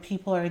that your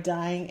people are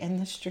dying in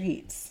the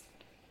streets.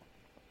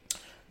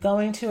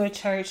 Going to a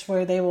church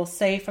where they will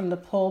say from the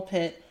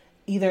pulpit,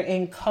 either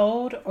in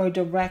code or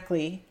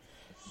directly,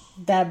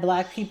 that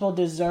Black people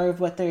deserve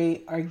what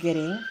they are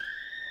getting.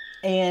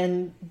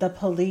 And the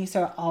police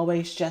are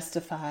always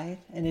justified.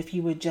 And if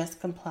you would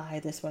just comply,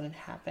 this wouldn't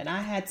happen.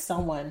 I had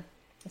someone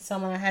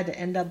I had to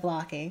end up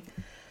blocking.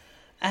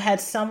 I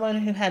had someone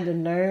who had the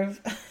nerve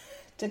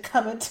to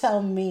come and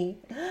tell me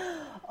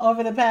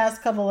over the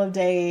past couple of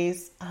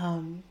days,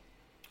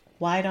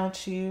 what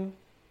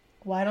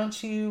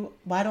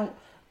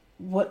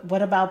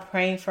about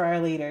praying for our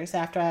leaders,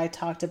 after I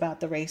talked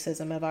about the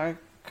racism of our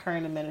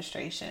current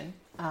administration,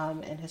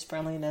 and his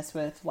friendliness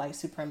with white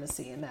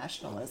supremacy and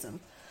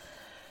nationalism.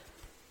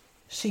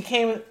 She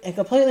came and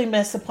completely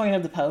missed the point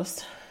of the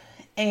post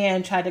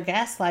and tried to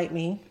gaslight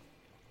me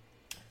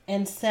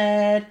and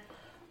said,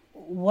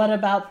 what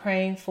about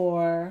praying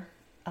for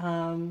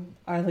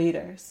our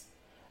leaders?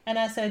 And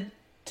I said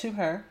to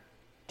her,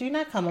 do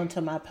not come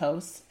onto my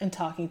post and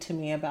talking to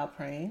me about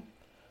praying,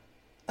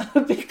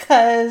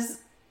 because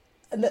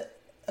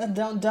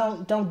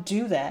don't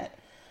do that.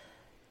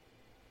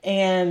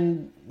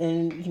 And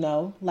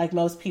then, like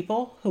most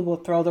people who will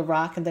throw the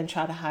rock and then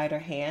try to hide her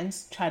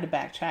hands, try to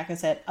backtrack and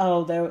said,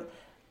 I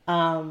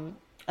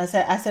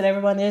said,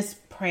 everyone is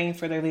praying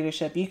for their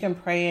leadership. You can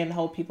pray and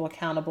hold people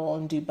accountable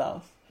and do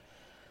both.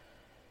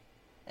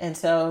 And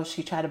so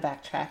she tried to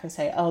backtrack and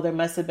say, there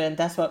must have been,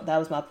 that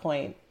was my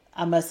point.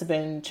 I must have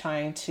been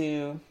trying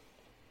to,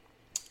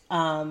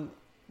 there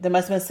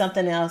must have been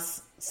something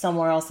else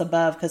somewhere else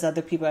above, because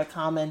other people had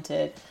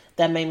commented,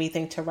 that made me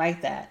think to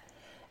write that.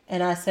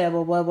 And I said,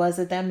 well, what was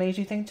it that made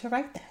you think to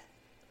write that?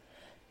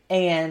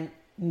 And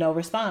no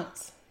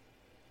response.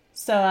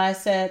 So I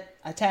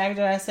tagged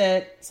her, I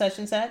said, such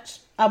and such,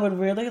 I would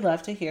really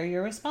love to hear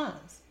your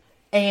response.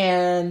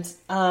 And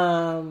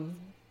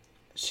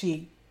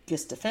she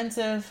gets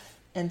defensive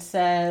and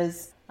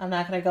says, I'm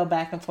not going to go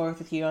back and forth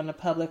with you on the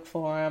public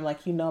forum.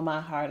 Like, you know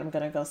my heart. I'm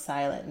going to go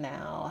silent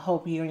now. I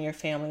hope you and your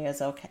family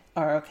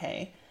are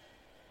okay.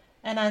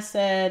 And I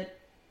said,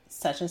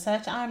 such and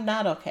such, I'm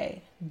not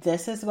okay.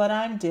 This is what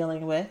I'm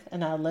dealing with.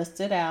 And I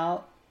listed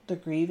out the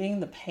grieving,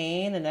 the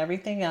pain, and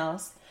everything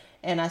else.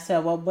 And I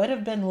said, what would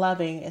have been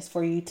loving is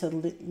for you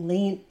to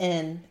lean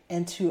in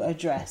and to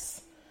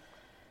address.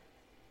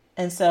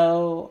 And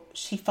so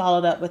she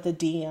followed up with a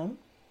DM.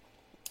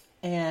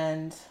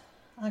 And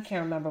I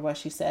can't remember what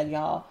she said,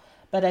 y'all.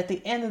 But at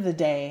the end of the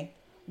day,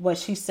 what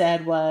she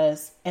said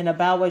was, and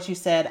about what you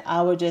said,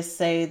 I would just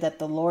say that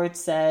the Lord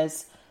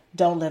says,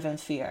 don't live in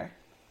fear.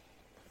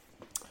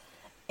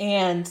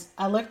 And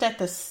I looked at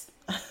this,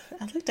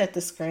 I looked at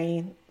the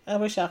screen. I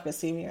wish y'all could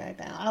see me right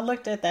now. I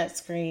looked at that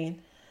screen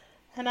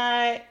and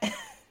I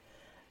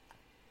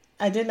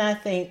did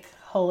not think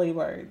holy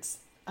words.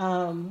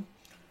 But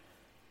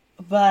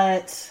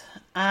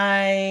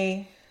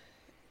I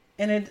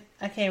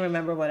can't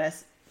remember what I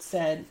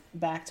said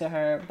back to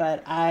her,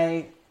 but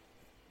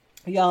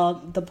y'all,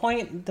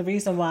 the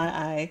reason why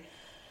I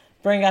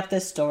bring up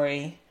this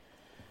story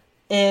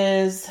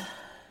is,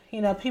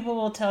 people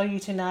will tell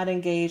you to not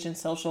engage in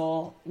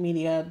social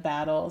media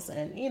battles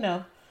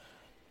and,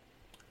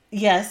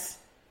 yes,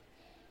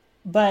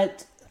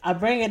 but I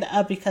bring it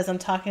up because I'm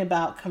talking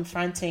about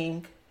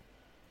confronting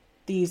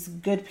these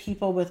good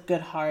people with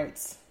good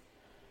hearts.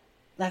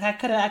 Like I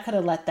could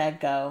have let that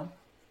go.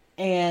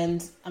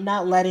 And I'm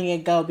not letting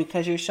it go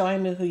because you're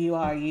showing me who you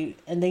are. And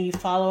then you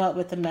follow up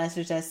with a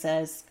message that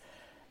says,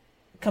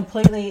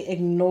 completely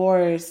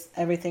ignores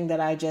everything that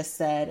I just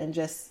said and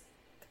just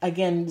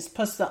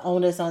puts the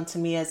onus onto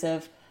me as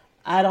if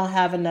I don't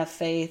have enough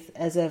faith,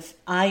 as if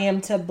I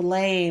am to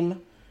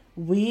blame.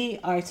 We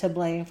are to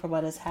blame for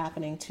what is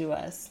happening to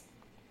us.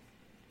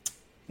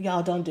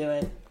 Y'all, don't do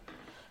it.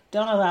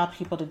 Don't allow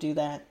people to do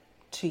that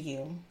to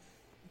you.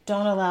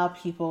 Don't allow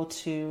people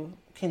to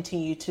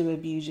continue to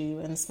abuse you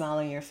and smile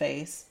in your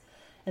face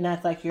and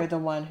act like you're the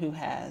one who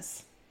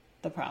has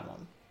the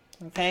problem.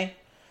 Okay?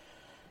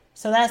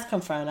 So that's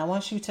confront. I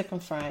want you to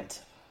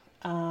confront.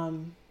 I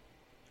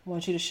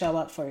want you to show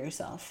up for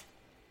yourself.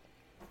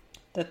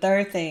 The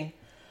third thing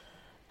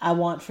I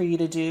want for you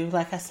to do,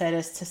 like I said,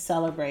 is to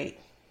celebrate.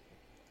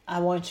 I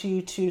want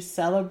you to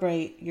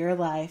celebrate your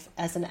life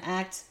as an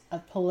act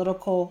of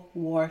political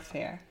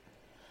warfare.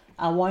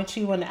 I want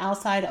you, when the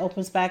outside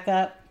opens back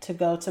up, to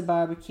go to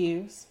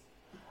barbecues.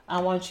 I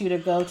want you to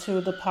go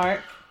to the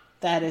park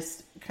that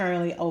is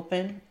currently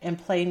open and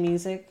play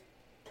music.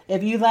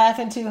 If you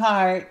laughing too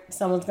hard,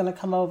 someone's going to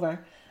come over.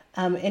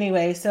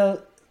 Anyway,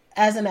 so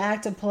as an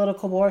act of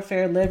political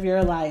warfare, live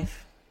your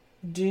life.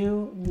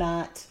 Do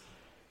not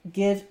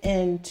give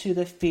in to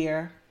the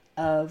fear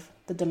of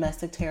the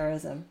domestic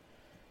terrorism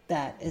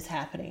that is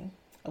happening.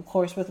 Of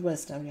course, with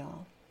wisdom,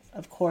 y'all.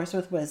 Of course,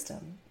 with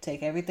wisdom.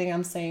 Take everything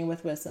I'm saying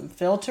with wisdom.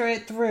 Filter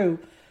it through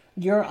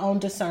your own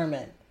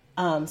discernment.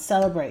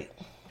 Celebrate.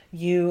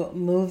 You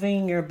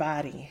moving your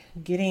body,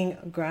 getting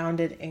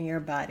grounded in your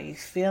body,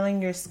 feeling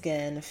your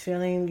skin,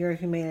 feeling your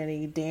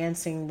humanity,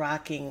 dancing,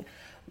 rocking,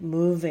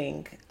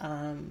 moving,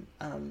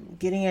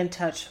 getting in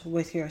touch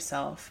with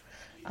yourself.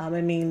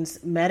 It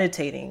means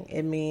meditating.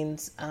 It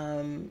means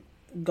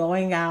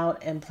going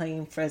out and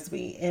playing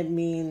frisbee. It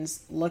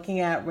means looking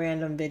at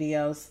random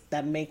videos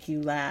that make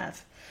you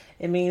laugh.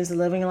 It means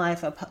living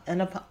life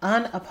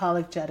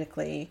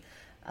unapologetically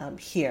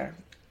here.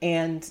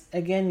 And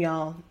again,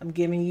 y'all, I'm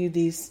giving you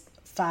these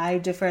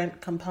 5 different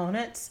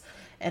components,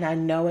 and I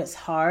know it's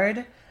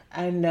hard.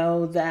 I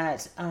know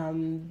that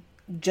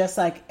just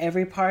like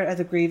every part of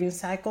the grieving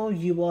cycle,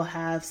 you will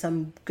have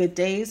some good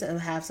days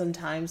and have some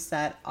times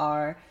that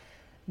are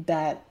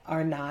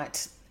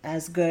not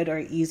as good or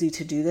easy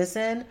to do this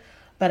in.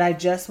 But I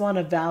just want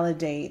to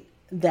validate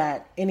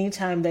that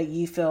anytime that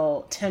you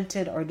feel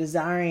tempted or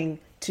desiring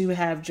to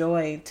have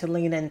joy, to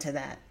lean into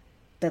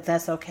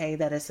that's okay,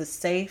 that it's a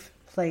safe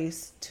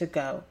place to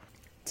go,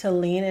 to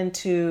lean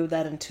into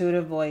that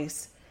intuitive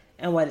voice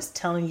and what it's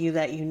telling you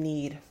that you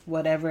need,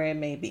 whatever it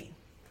may be.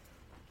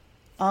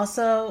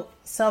 Also,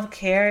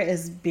 self-care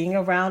is being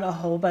around a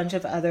whole bunch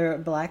of other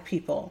Black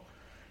people.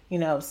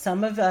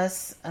 Some of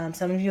us,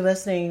 some of you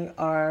listening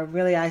are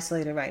really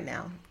isolated right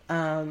now.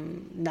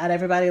 Not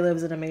everybody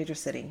lives in a major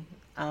city.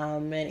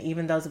 And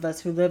even those of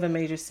us who live in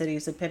major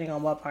cities, depending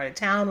on what part of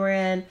town we're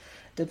in,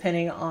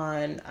 depending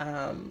on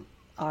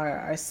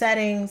our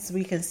settings,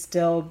 we can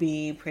still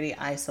be pretty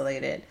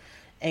isolated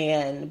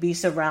and be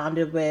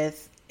surrounded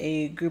with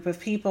a group of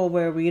people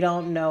where we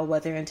don't know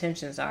what their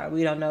intentions are.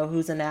 We don't know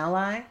who's an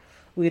ally.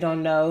 We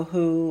don't know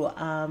who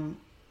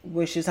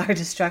wishes our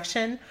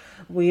destruction.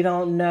 We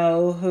don't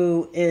know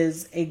who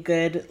is a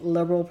good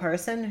liberal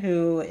person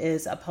who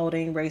is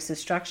upholding racist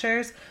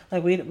structures.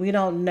 Like we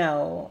don't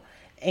know.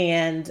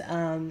 And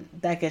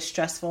that gets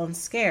stressful and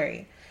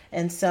scary.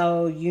 And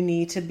so you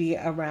need to be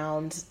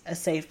around a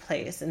safe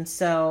place. And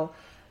so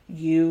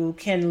you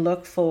can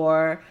look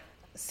for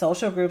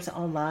social groups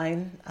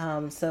online.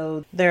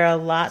 So there are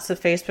lots of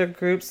Facebook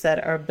groups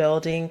that are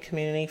building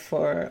community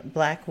for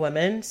Black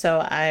women. So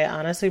I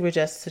honestly would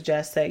just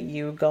suggest that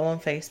you go on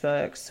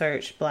Facebook,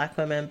 search Black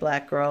women,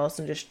 Black girls,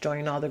 and just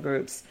join all the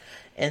groups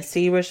and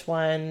see which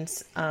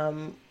ones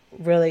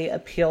really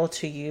appeal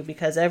to you,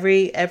 because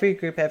every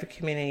group, every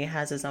community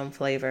has its own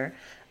flavor.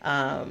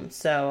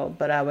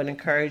 But I would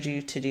encourage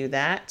you to do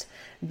that.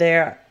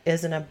 There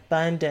is an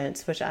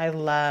abundance, which I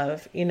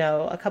love.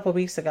 A couple of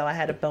weeks ago, I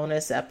had a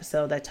bonus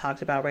episode that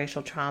talked about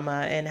racial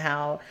trauma and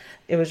how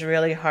it was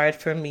really hard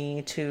for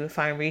me to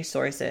find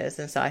resources.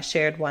 And so I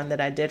shared one that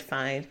I did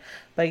find.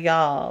 But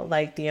y'all,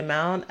 like the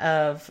amount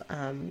of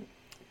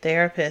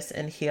therapists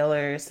and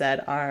healers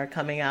that are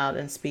coming out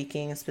and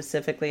speaking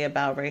specifically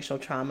about racial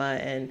trauma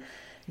and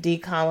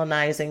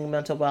decolonizing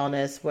mental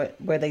wellness,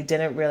 where they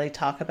didn't really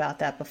talk about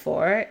that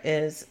before,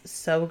 is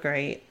so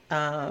great.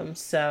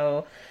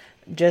 So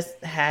just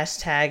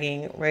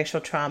hashtagging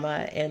racial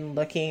trauma and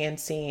looking and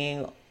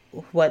seeing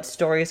what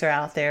stories are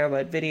out there,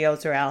 what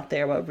videos are out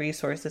there, what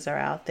resources are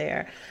out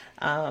there.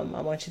 I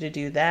want you to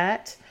do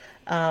that.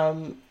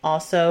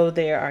 Also,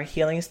 there are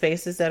healing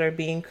spaces that are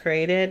being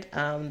created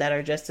that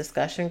are just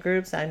discussion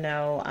groups. I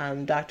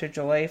know Dr.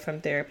 Joy from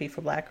Therapy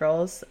for Black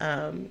Girls,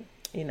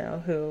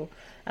 who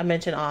I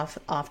mention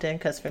often,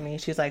 because for me,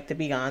 she's like the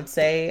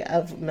Beyonce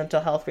of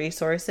mental health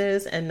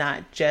resources, and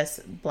not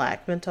just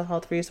Black mental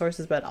health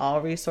resources, but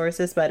all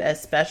resources, but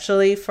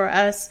especially for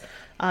us.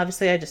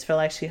 Obviously, I just feel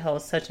like she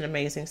holds such an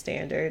amazing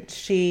standard.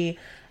 She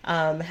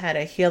had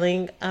a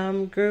healing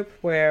group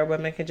where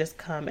women can just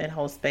come and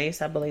hold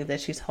space. I believe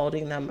that she's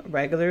holding them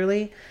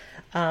regularly.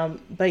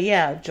 But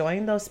yeah,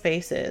 join those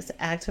spaces.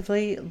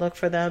 Actively look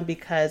for them,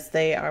 because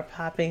they are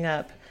popping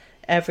up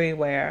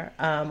everywhere.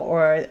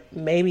 Or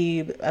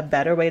maybe a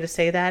better way to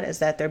say that is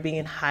that they're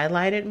being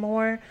highlighted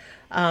more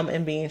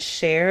and being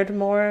shared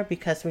more,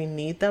 because we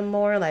need them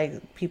more.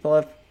 Like, people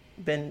have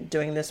been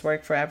doing this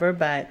work forever,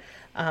 but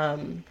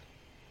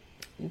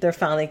they're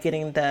finally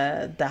getting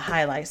the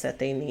highlights that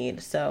they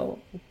need. So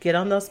get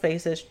on those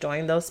spaces,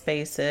 join those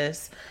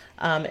spaces,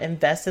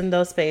 invest in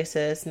those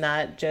spaces,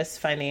 not just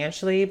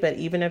financially, but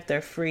even if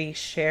they're free,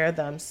 share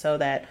them so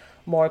that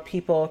more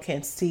people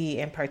can see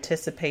and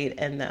participate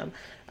in them.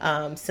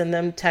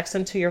 Text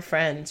them to your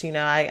friends.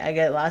 I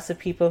get lots of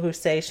people who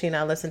say,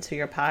 Sheena, I listen to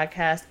your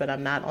podcast, but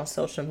I'm not on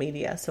social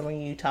media. So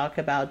when you talk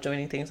about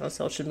joining things on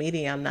social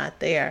media, I'm not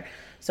there.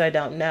 So I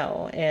don't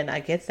know. And I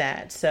get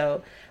that.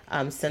 So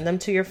send them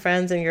to your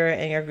friends in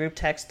your group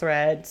text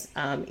threads.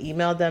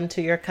 Email them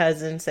to your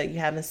cousins that you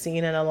haven't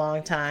seen in a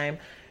long time.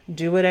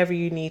 Do whatever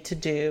you need to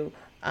do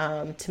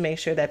to make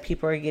sure that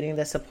people are getting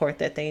the support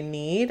that they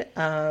need,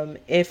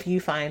 if you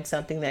find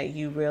something that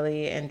you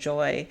really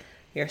enjoy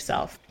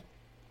yourself.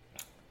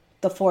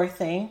 The fourth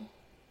thing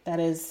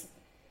that is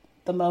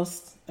the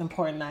most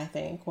important, I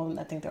think, well,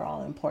 I think they're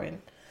all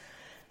important,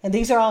 and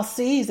these are all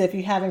C's if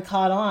you haven't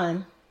caught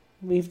on.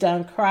 We've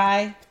done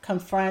cry,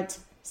 confront,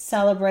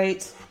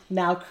 celebrate,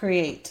 now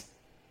create.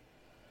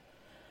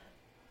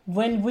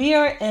 When we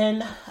are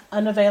in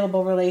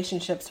unavailable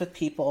relationships with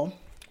people,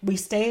 we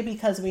stay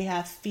because we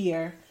have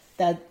fear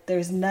that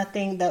there's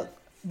nothing, that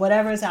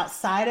whatever is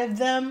outside of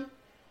them,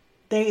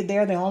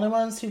 they're the only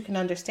ones who can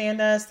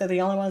understand us. They're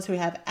the only ones who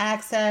have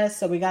access.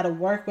 So we got to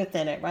work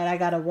within it, right? I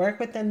got to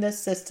work within this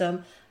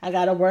system. I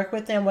got to work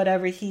within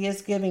whatever he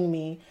is giving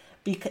me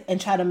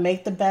and try to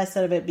make the best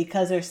of it,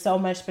 because there's so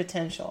much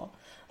potential.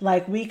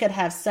 Like, we could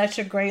have such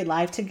a great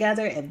life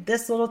together. If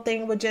this little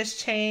thing would just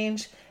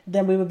change,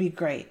 then we would be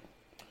great.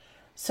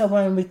 So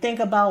when we think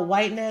about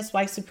whiteness,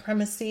 white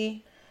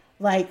supremacy,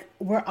 like,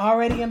 we're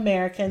already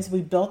Americans.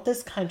 We built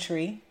this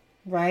country,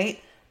 right?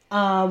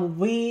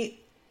 We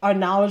are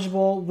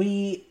knowledgeable.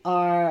 We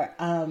are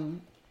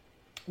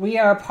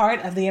a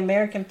part of the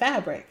American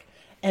fabric.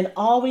 And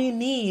all we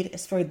need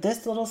is for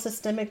this little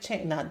systemic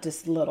change, not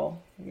just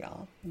little,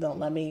 y'all. Don't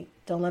let me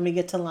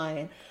get to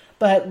lying.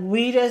 But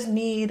we just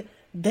need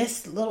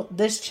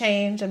this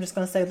change. I'm just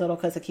going to say little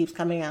because it keeps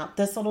coming out.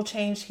 This little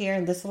change here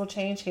and this little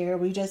change here.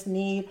 We just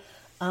need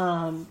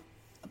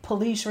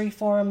police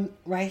reform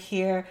right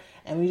here.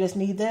 And we just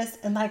need this.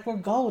 And like, we're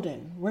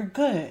golden. We're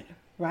good,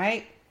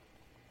 right?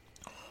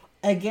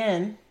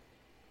 Again,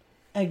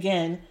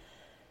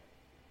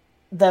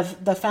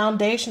 the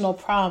foundational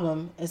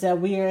problem is that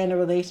we are in a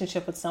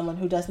relationship with someone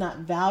who does not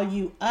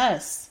value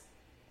us.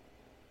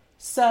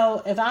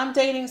 So if I'm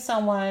dating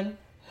someone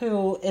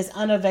who is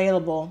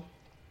unavailable,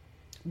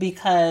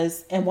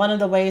 and one of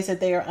the ways that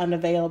they are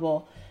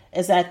unavailable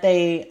is that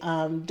they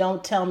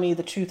don't tell me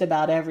the truth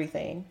about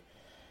everything.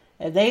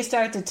 If they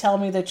start to tell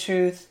me the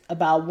truth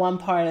about one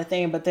part of the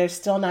thing, but they're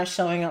still not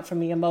showing up for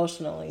me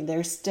emotionally,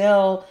 they're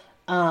still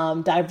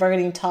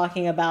diverting,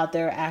 talking about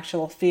their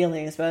actual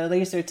feelings, but at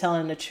least they're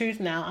telling the truth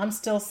now, I'm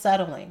still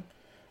settling.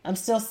 I'm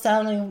still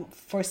settling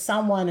for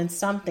someone and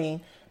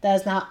something that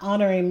is not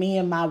honoring me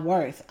and my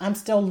worth. I'm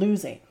still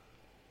losing,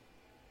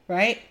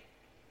 right?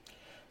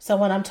 So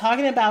when I'm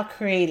talking about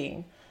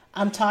creating,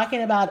 I'm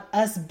talking about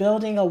us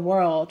building a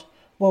world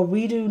where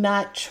we do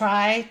not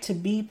try to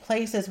be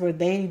places where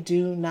they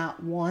do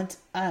not want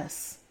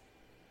us.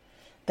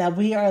 That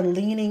we are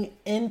leaning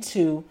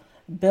into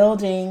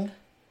building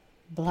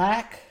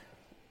Black,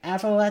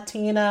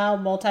 Afro-Latina,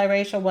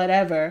 multiracial,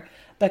 whatever,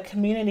 but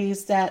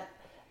communities that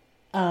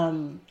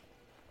that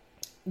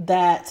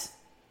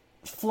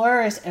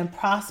flourish and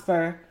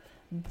prosper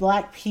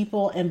Black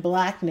people and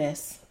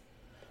Blackness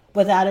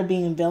without it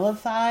being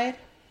vilified,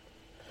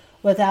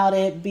 without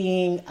it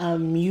being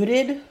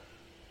muted,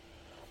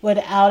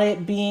 without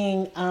it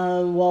being,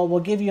 well, we'll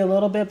give you a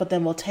little bit, but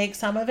then we'll take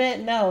some of it.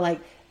 No,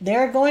 like,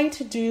 they're going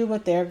to do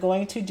what they're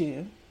going to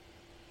do.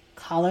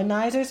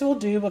 Colonizers will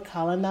do what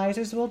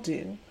colonizers will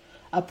do.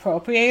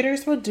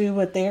 Appropriators will do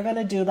what they're going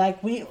to do.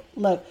 Like, we're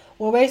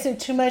wasting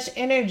too much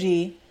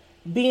energy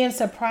being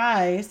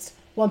surprised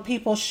when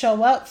people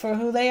show up for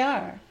who they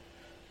are.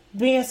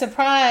 Being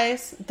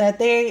surprised that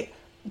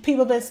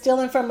people have been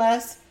stealing from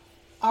us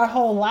our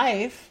whole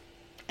life.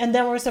 And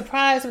then we're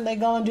surprised when they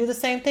go and do the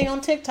same thing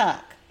on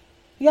TikTok.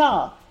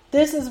 Y'all,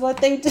 this is what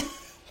they do.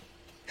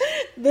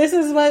 This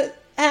is what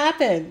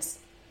happens.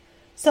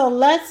 So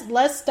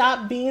let's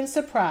stop being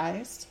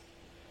surprised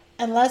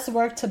and let's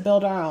work to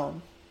build our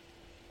own.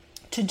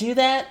 To do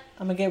that,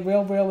 I'm going to get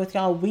real with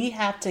y'all. We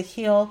have to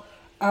heal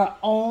our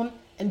own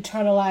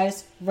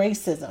internalized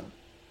racism.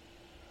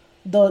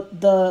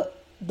 The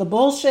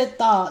bullshit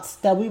thoughts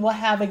that we will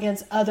have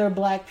against other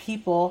Black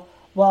people,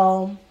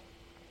 well,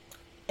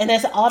 and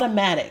it's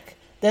automatic.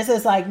 This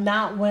is like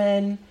not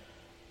when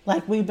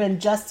like we've been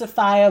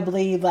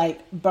justifiably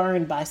like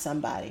burned by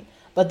somebody.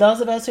 But those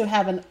of us who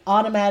have an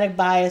automatic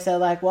bias that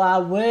like, well, I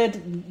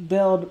would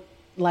build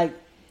like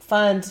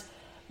fund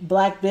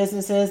Black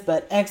businesses,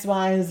 but X,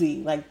 Y, and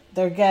Z, like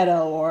they're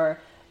ghetto or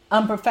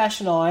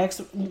unprofessional,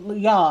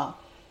 y'all,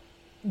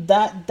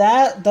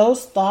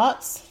 those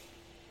thoughts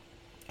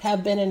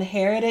have been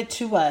inherited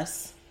to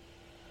us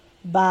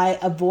by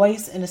a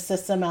voice in a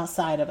system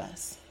outside of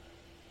us.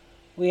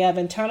 We have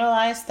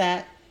internalized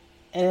that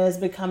and it has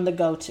become the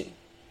go-to.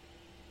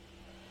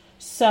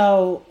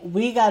 So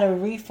we got to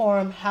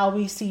reform how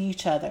we see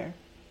each other.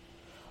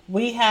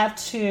 We have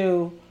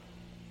to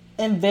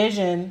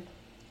envision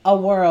a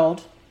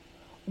world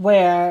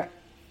where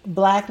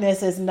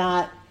Blackness is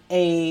not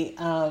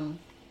an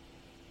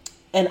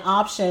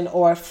option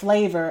or a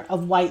flavor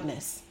of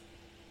whiteness,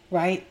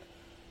 right?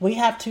 We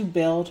have to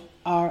build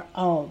our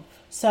own.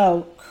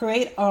 So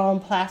create our own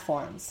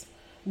platforms,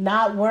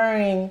 not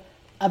worrying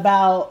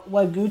about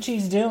what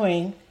Gucci's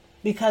doing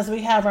because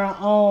we have our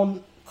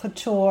own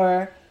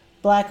couture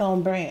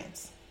Black-owned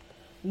brands.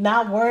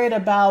 Not worried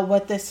about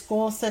what this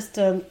school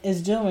system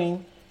is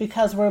doing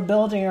because we're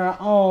building our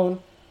own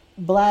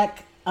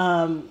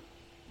Black-based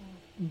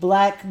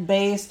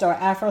or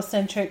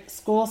Afrocentric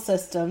school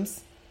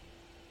systems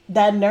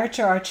that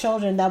nurture our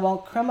children, that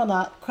won't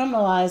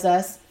criminalize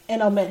us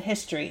and omit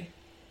history,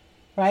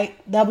 right?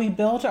 That we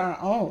build our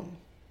own.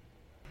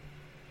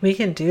 We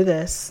can do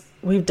this.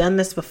 We've done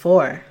this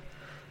before.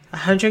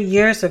 100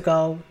 years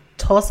ago,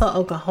 Tulsa,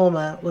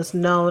 Oklahoma was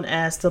known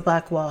as the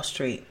Black Wall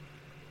Street.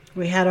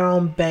 We had our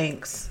own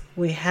banks.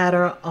 We had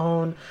our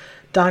own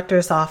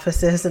doctors'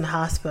 offices and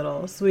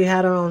hospitals. We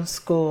had our own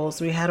schools.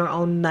 We had our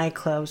own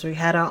nightclubs. We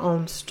had our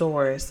own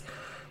stores.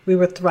 We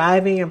were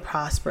thriving and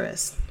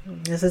prosperous.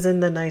 This is in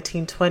the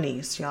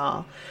 1920s,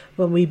 y'all.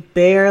 When we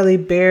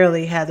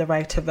barely had the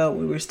right to vote.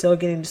 We were still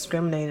getting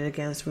discriminated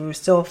against. We were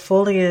still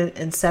fully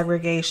in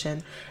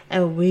segregation.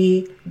 And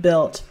we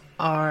built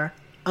our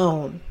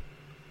own.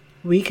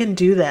 We can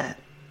do that,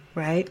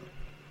 right?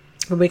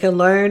 We can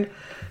learn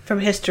from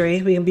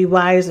history. We can be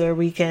wiser.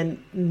 We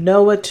can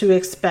know what to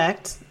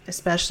expect,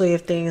 especially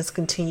if things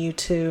continue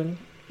to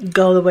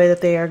go the way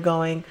that they are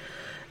going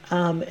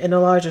in a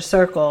larger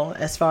circle,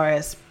 as far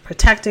as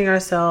protecting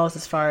ourselves,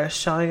 as far as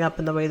showing up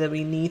in the way that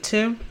we need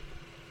to.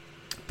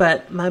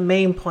 But my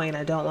main point,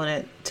 I don't want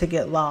it to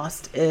get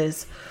lost,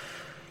 is,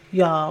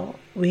 y'all,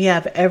 we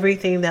have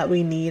everything that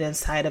we need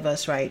inside of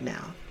us right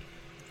now.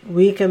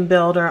 We can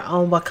build our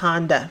own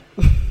Wakanda.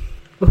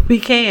 We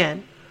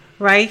can,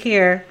 right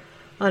here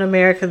on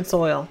American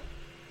soil.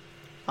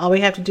 All we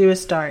have to do is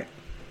start.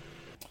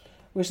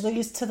 Which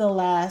leads to the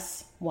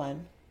last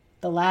one.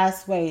 The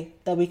last way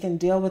that we can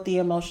deal with the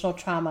emotional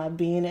trauma of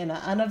being in an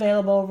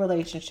unavailable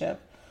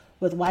relationship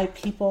with white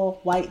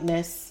people,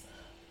 whiteness,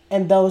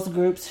 and those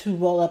groups who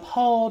will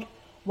uphold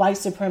white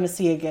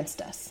supremacy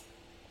against us.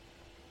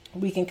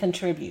 We can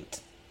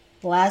contribute.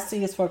 The last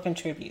C is for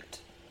contribute.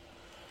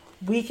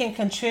 We can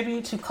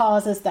contribute to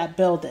causes that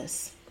build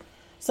us.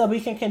 So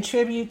we can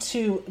contribute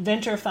to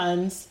venture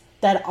funds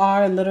that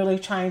are literally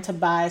trying to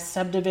buy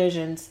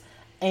subdivisions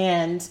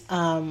and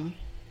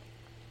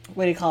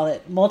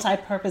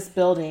multi-purpose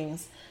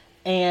buildings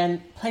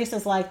and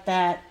places like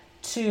that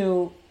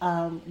to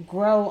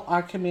grow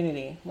our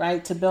community,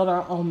 right? To build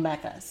our own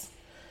meccas.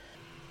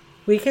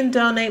 We can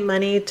donate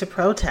money to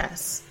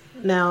protests.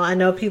 Now, I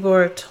know people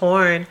are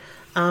torn.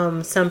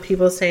 Some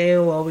people say,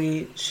 well,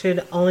 we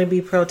should only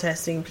be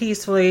protesting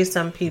peacefully.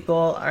 Some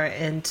people are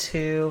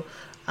into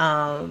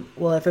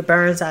Well, if it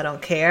burns, I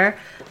don't care.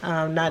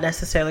 Not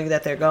necessarily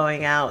that they're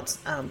going out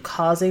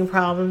causing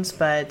problems,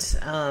 but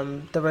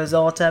the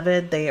result of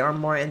it, they are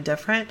more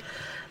indifferent.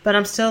 But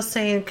I'm still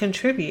saying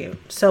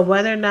contribute. So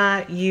whether or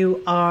not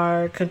you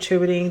are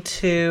contributing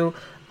to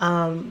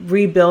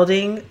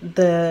rebuilding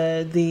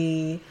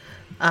the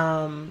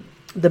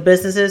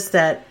businesses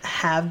that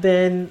have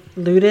been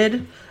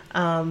looted,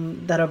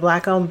 that are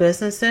Black-owned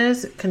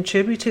businesses,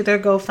 contribute to their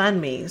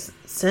GoFundMes,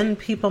 send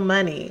people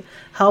money,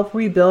 help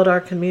rebuild our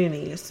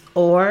communities,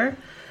 or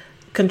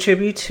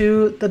contribute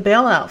to the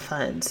bailout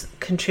funds,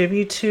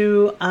 contribute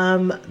to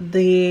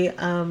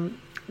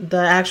the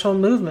actual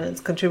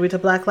movements, contribute to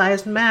Black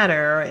Lives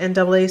Matter or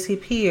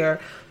NAACP or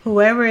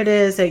whoever it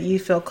is that you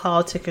feel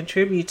called to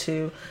contribute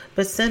to,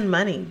 but send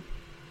money.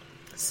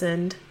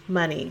 Send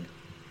money.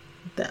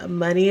 The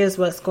money is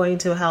what's going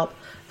to help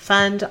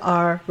fund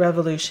our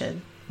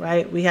revolution,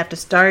 right? We got to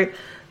start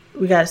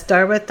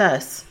with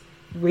us.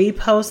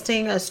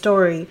 Reposting a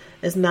story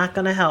is not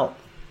going to help.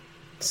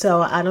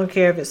 So I don't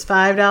care if it's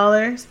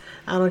 $5.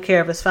 I don't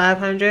care if it's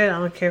 $500. I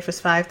don't care if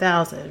it's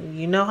 $5,000.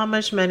 You know how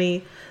much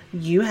money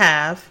you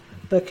have,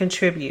 but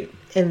contribute.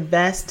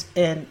 Invest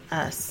in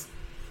us.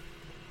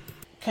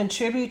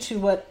 Contribute to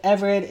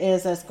whatever it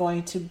is that's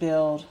going to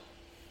build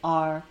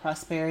our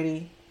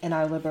prosperity and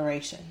our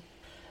liberation.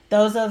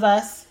 Those of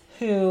us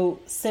who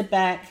sit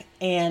back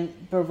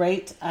and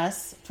berate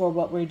us for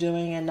what we're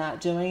doing and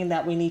not doing, and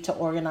that we need to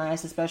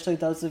organize, especially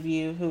those of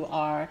you who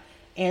are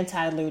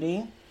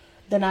anti-looting,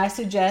 then I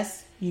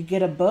suggest you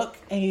get a book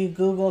and you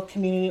Google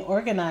community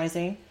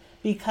organizing,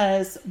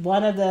 because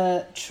one of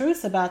the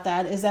truths about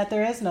that is that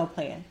there is no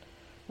plan,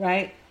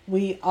 right?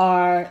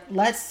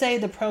 Let's say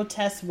the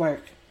protests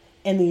work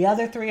and the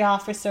other 3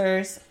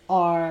 officers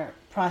are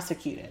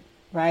prosecuted,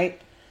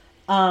 right?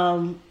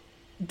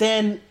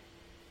 Then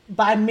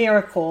by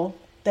miracle,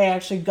 they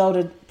actually go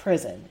to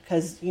prison,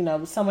 because,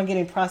 someone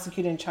getting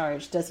prosecuted and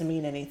charged doesn't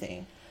mean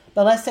anything.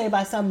 But let's say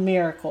by some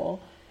miracle,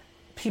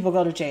 people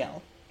go to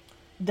jail.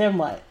 Then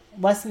what?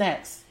 What's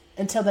next?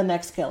 Until the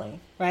next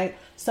killing, right?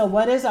 So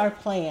what is our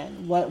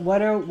plan?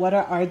 What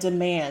are our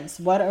demands?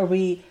 What are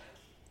we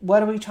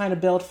trying to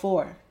build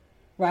for,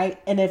 right?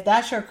 And if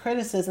that's your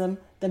criticism,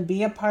 then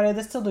be a part of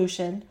the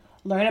solution.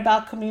 Learn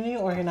about community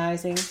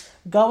organizing.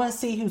 Go and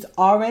see who's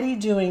already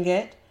doing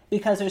it,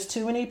 because there's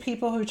too many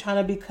people who are trying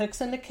to be cooks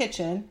in the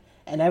kitchen,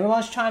 and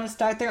everyone's trying to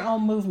start their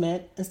own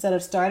movement instead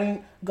of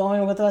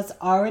going with what's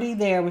already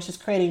there, which is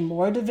creating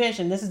more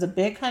division. This is a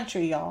big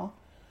country, y'all.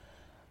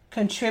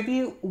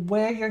 Contribute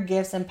where your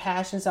gifts and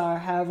passions are,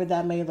 however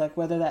that may look,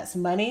 whether that's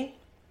money,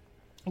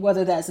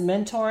 whether that's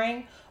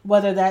mentoring,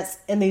 whether that's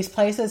in these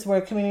places where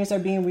communities are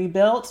being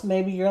rebuilt.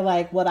 Maybe you're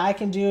like, what I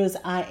can do is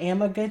I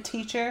am a good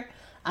teacher.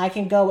 I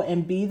can go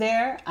and be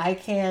there. I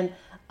can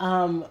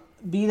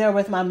be there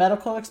with my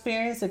medical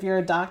experience. If you're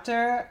a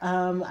doctor,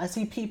 I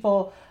see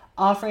people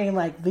offering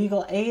like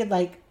legal aid.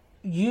 Like,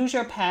 use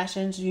your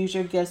passions, use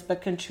your gifts,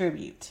 but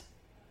contribute.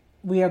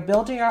 We are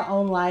building our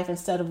own life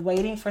instead of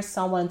waiting for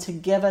someone to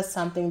give us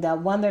something that,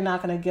 1, they're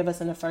not going to give us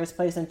in the first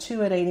place, and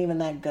 2, it ain't even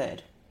that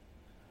good.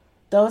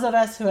 Those of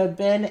us who have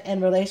been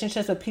in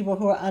relationships with people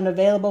who are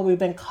unavailable, we've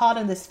been caught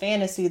in this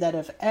fantasy that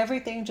if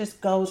everything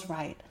just goes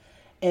right,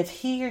 if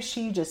he or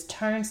she just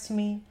turns to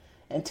me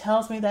and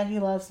tells me that he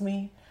loves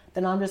me,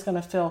 then I'm just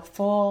going to feel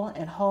full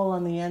and whole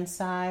on the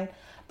inside.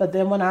 But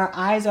then when our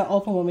eyes are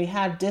open, when we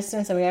have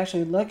distance and we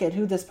actually look at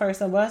who this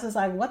person was, it's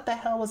like, what the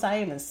hell was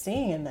I even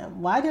seeing in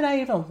them? Why did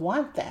I even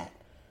want that?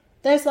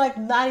 There's like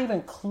not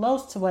even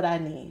close to what I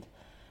need.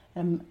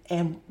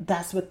 And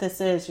that's what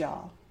this is,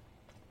 y'all.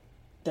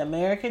 The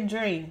American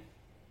dream.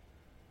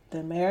 The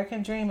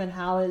American dream and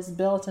how it's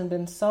built and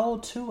been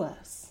sold to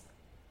us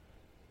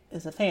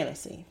is a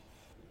fantasy.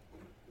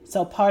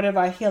 So part of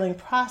our healing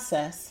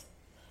process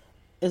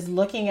is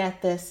looking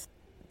at this,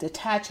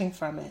 detaching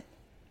from it,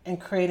 and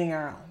creating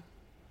our own.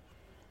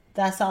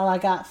 That's all I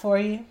got for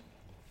you.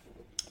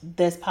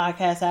 This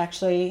podcast,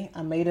 actually,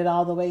 I made it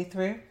all the way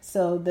through.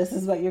 So this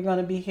is what you're going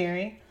to be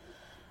hearing.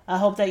 I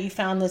hope that you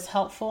found this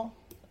helpful.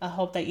 I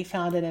hope that you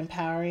found it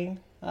empowering.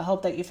 I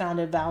hope that you found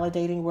it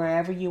validating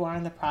wherever you are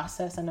in the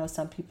process. I know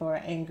some people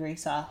are angry,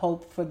 so I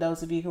hope for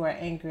those of you who are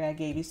angry, I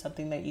gave you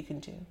something that you can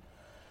do.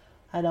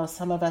 I know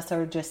some of us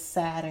are just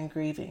sad and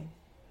grieving.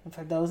 And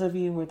for those of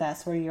you where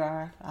that's where you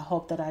are, I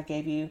hope that I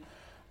gave you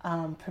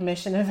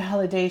permission and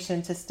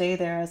validation to stay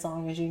there as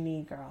long as you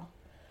need, girl.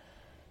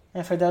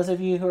 And for those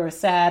of you who are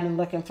sad and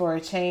looking for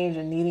a change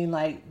and needing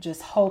like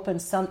just hope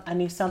and I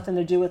need something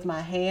to do with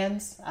my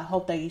hands, I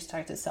hope that you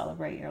start to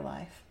celebrate your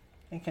life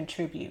and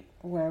contribute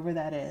wherever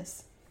that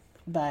is.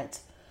 But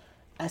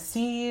I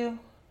see you.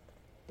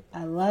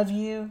 I love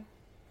you.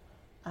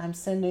 I'm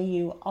sending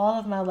you all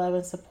of my love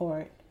and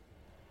support.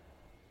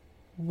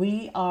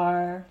 We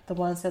are the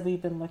ones that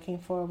we've been looking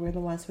for. We're the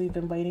ones we've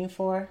been waiting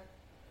for.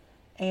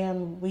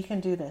 And we can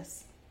do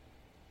this.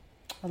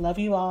 I love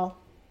you all.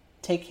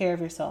 Take care of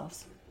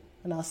yourselves.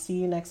 And I'll see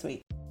you next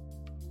week.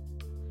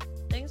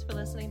 Thanks for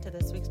listening to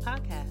this week's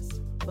podcast.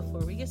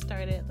 Before we get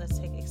started, let's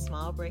take a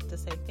small break to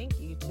say thank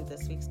you to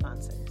this week's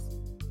sponsors.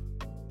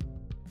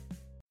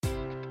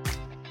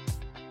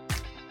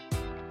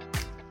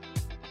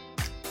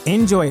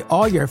 Enjoy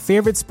all your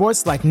favorite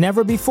sports like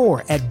never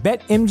before at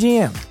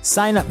BetMGM.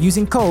 Sign up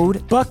using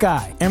code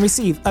Buckeye and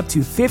receive up to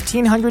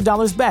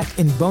 $1,500 back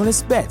in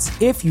bonus bets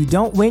if you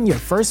don't win your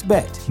first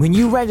bet. When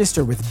you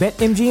register with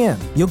BetMGM,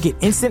 you'll get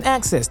instant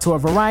access to a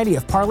variety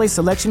of parlay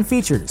selection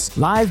features,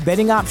 live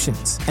betting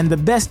options, and the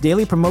best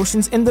daily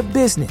promotions in the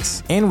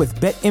business. And with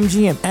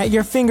BetMGM at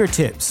your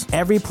fingertips,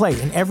 every play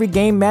and every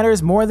game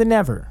matters more than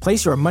ever.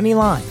 Place your money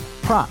line,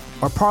 prop,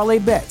 or parlay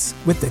bets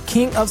with the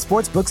king of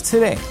sportsbooks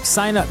today.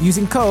 Sign up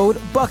using code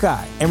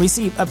Buckeye and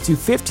receive up to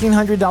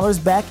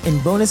 $1,500 back in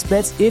bonus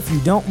bets if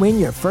you don't win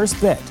your first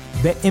bet.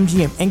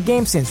 BetMGM and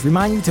GameSense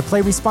remind you to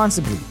play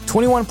responsibly.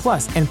 21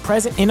 plus and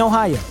present in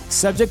Ohio,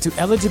 subject to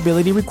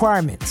eligibility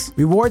requirements.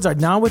 Rewards are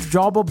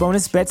non-withdrawable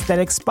bonus bets that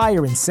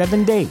expire in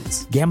 7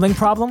 days. Gambling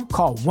problem?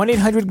 Call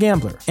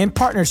 1-800-GAMBLER in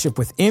partnership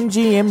with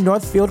MGM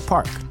Northfield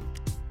Park.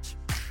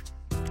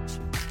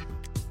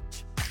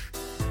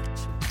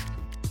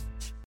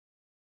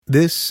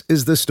 This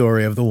is the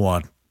story of the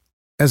one.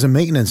 As a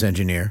maintenance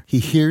engineer, he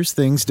hears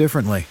things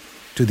differently.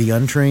 To the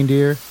untrained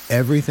ear,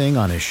 everything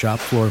on his shop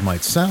floor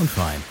might sound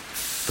fine,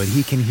 but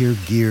he can hear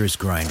gears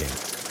grinding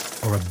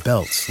or a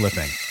belt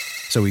slipping.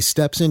 So he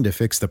steps in to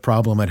fix the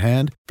problem at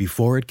hand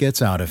before it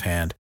gets out of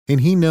hand.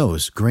 And he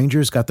knows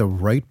Grainger's got the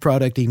right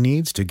product he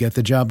needs to get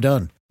the job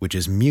done, which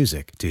is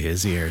music to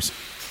his ears.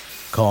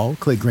 Call,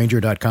 click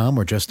Grainger.com,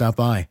 or just stop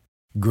by.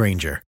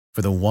 Grainger,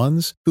 for the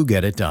ones who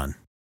get it done.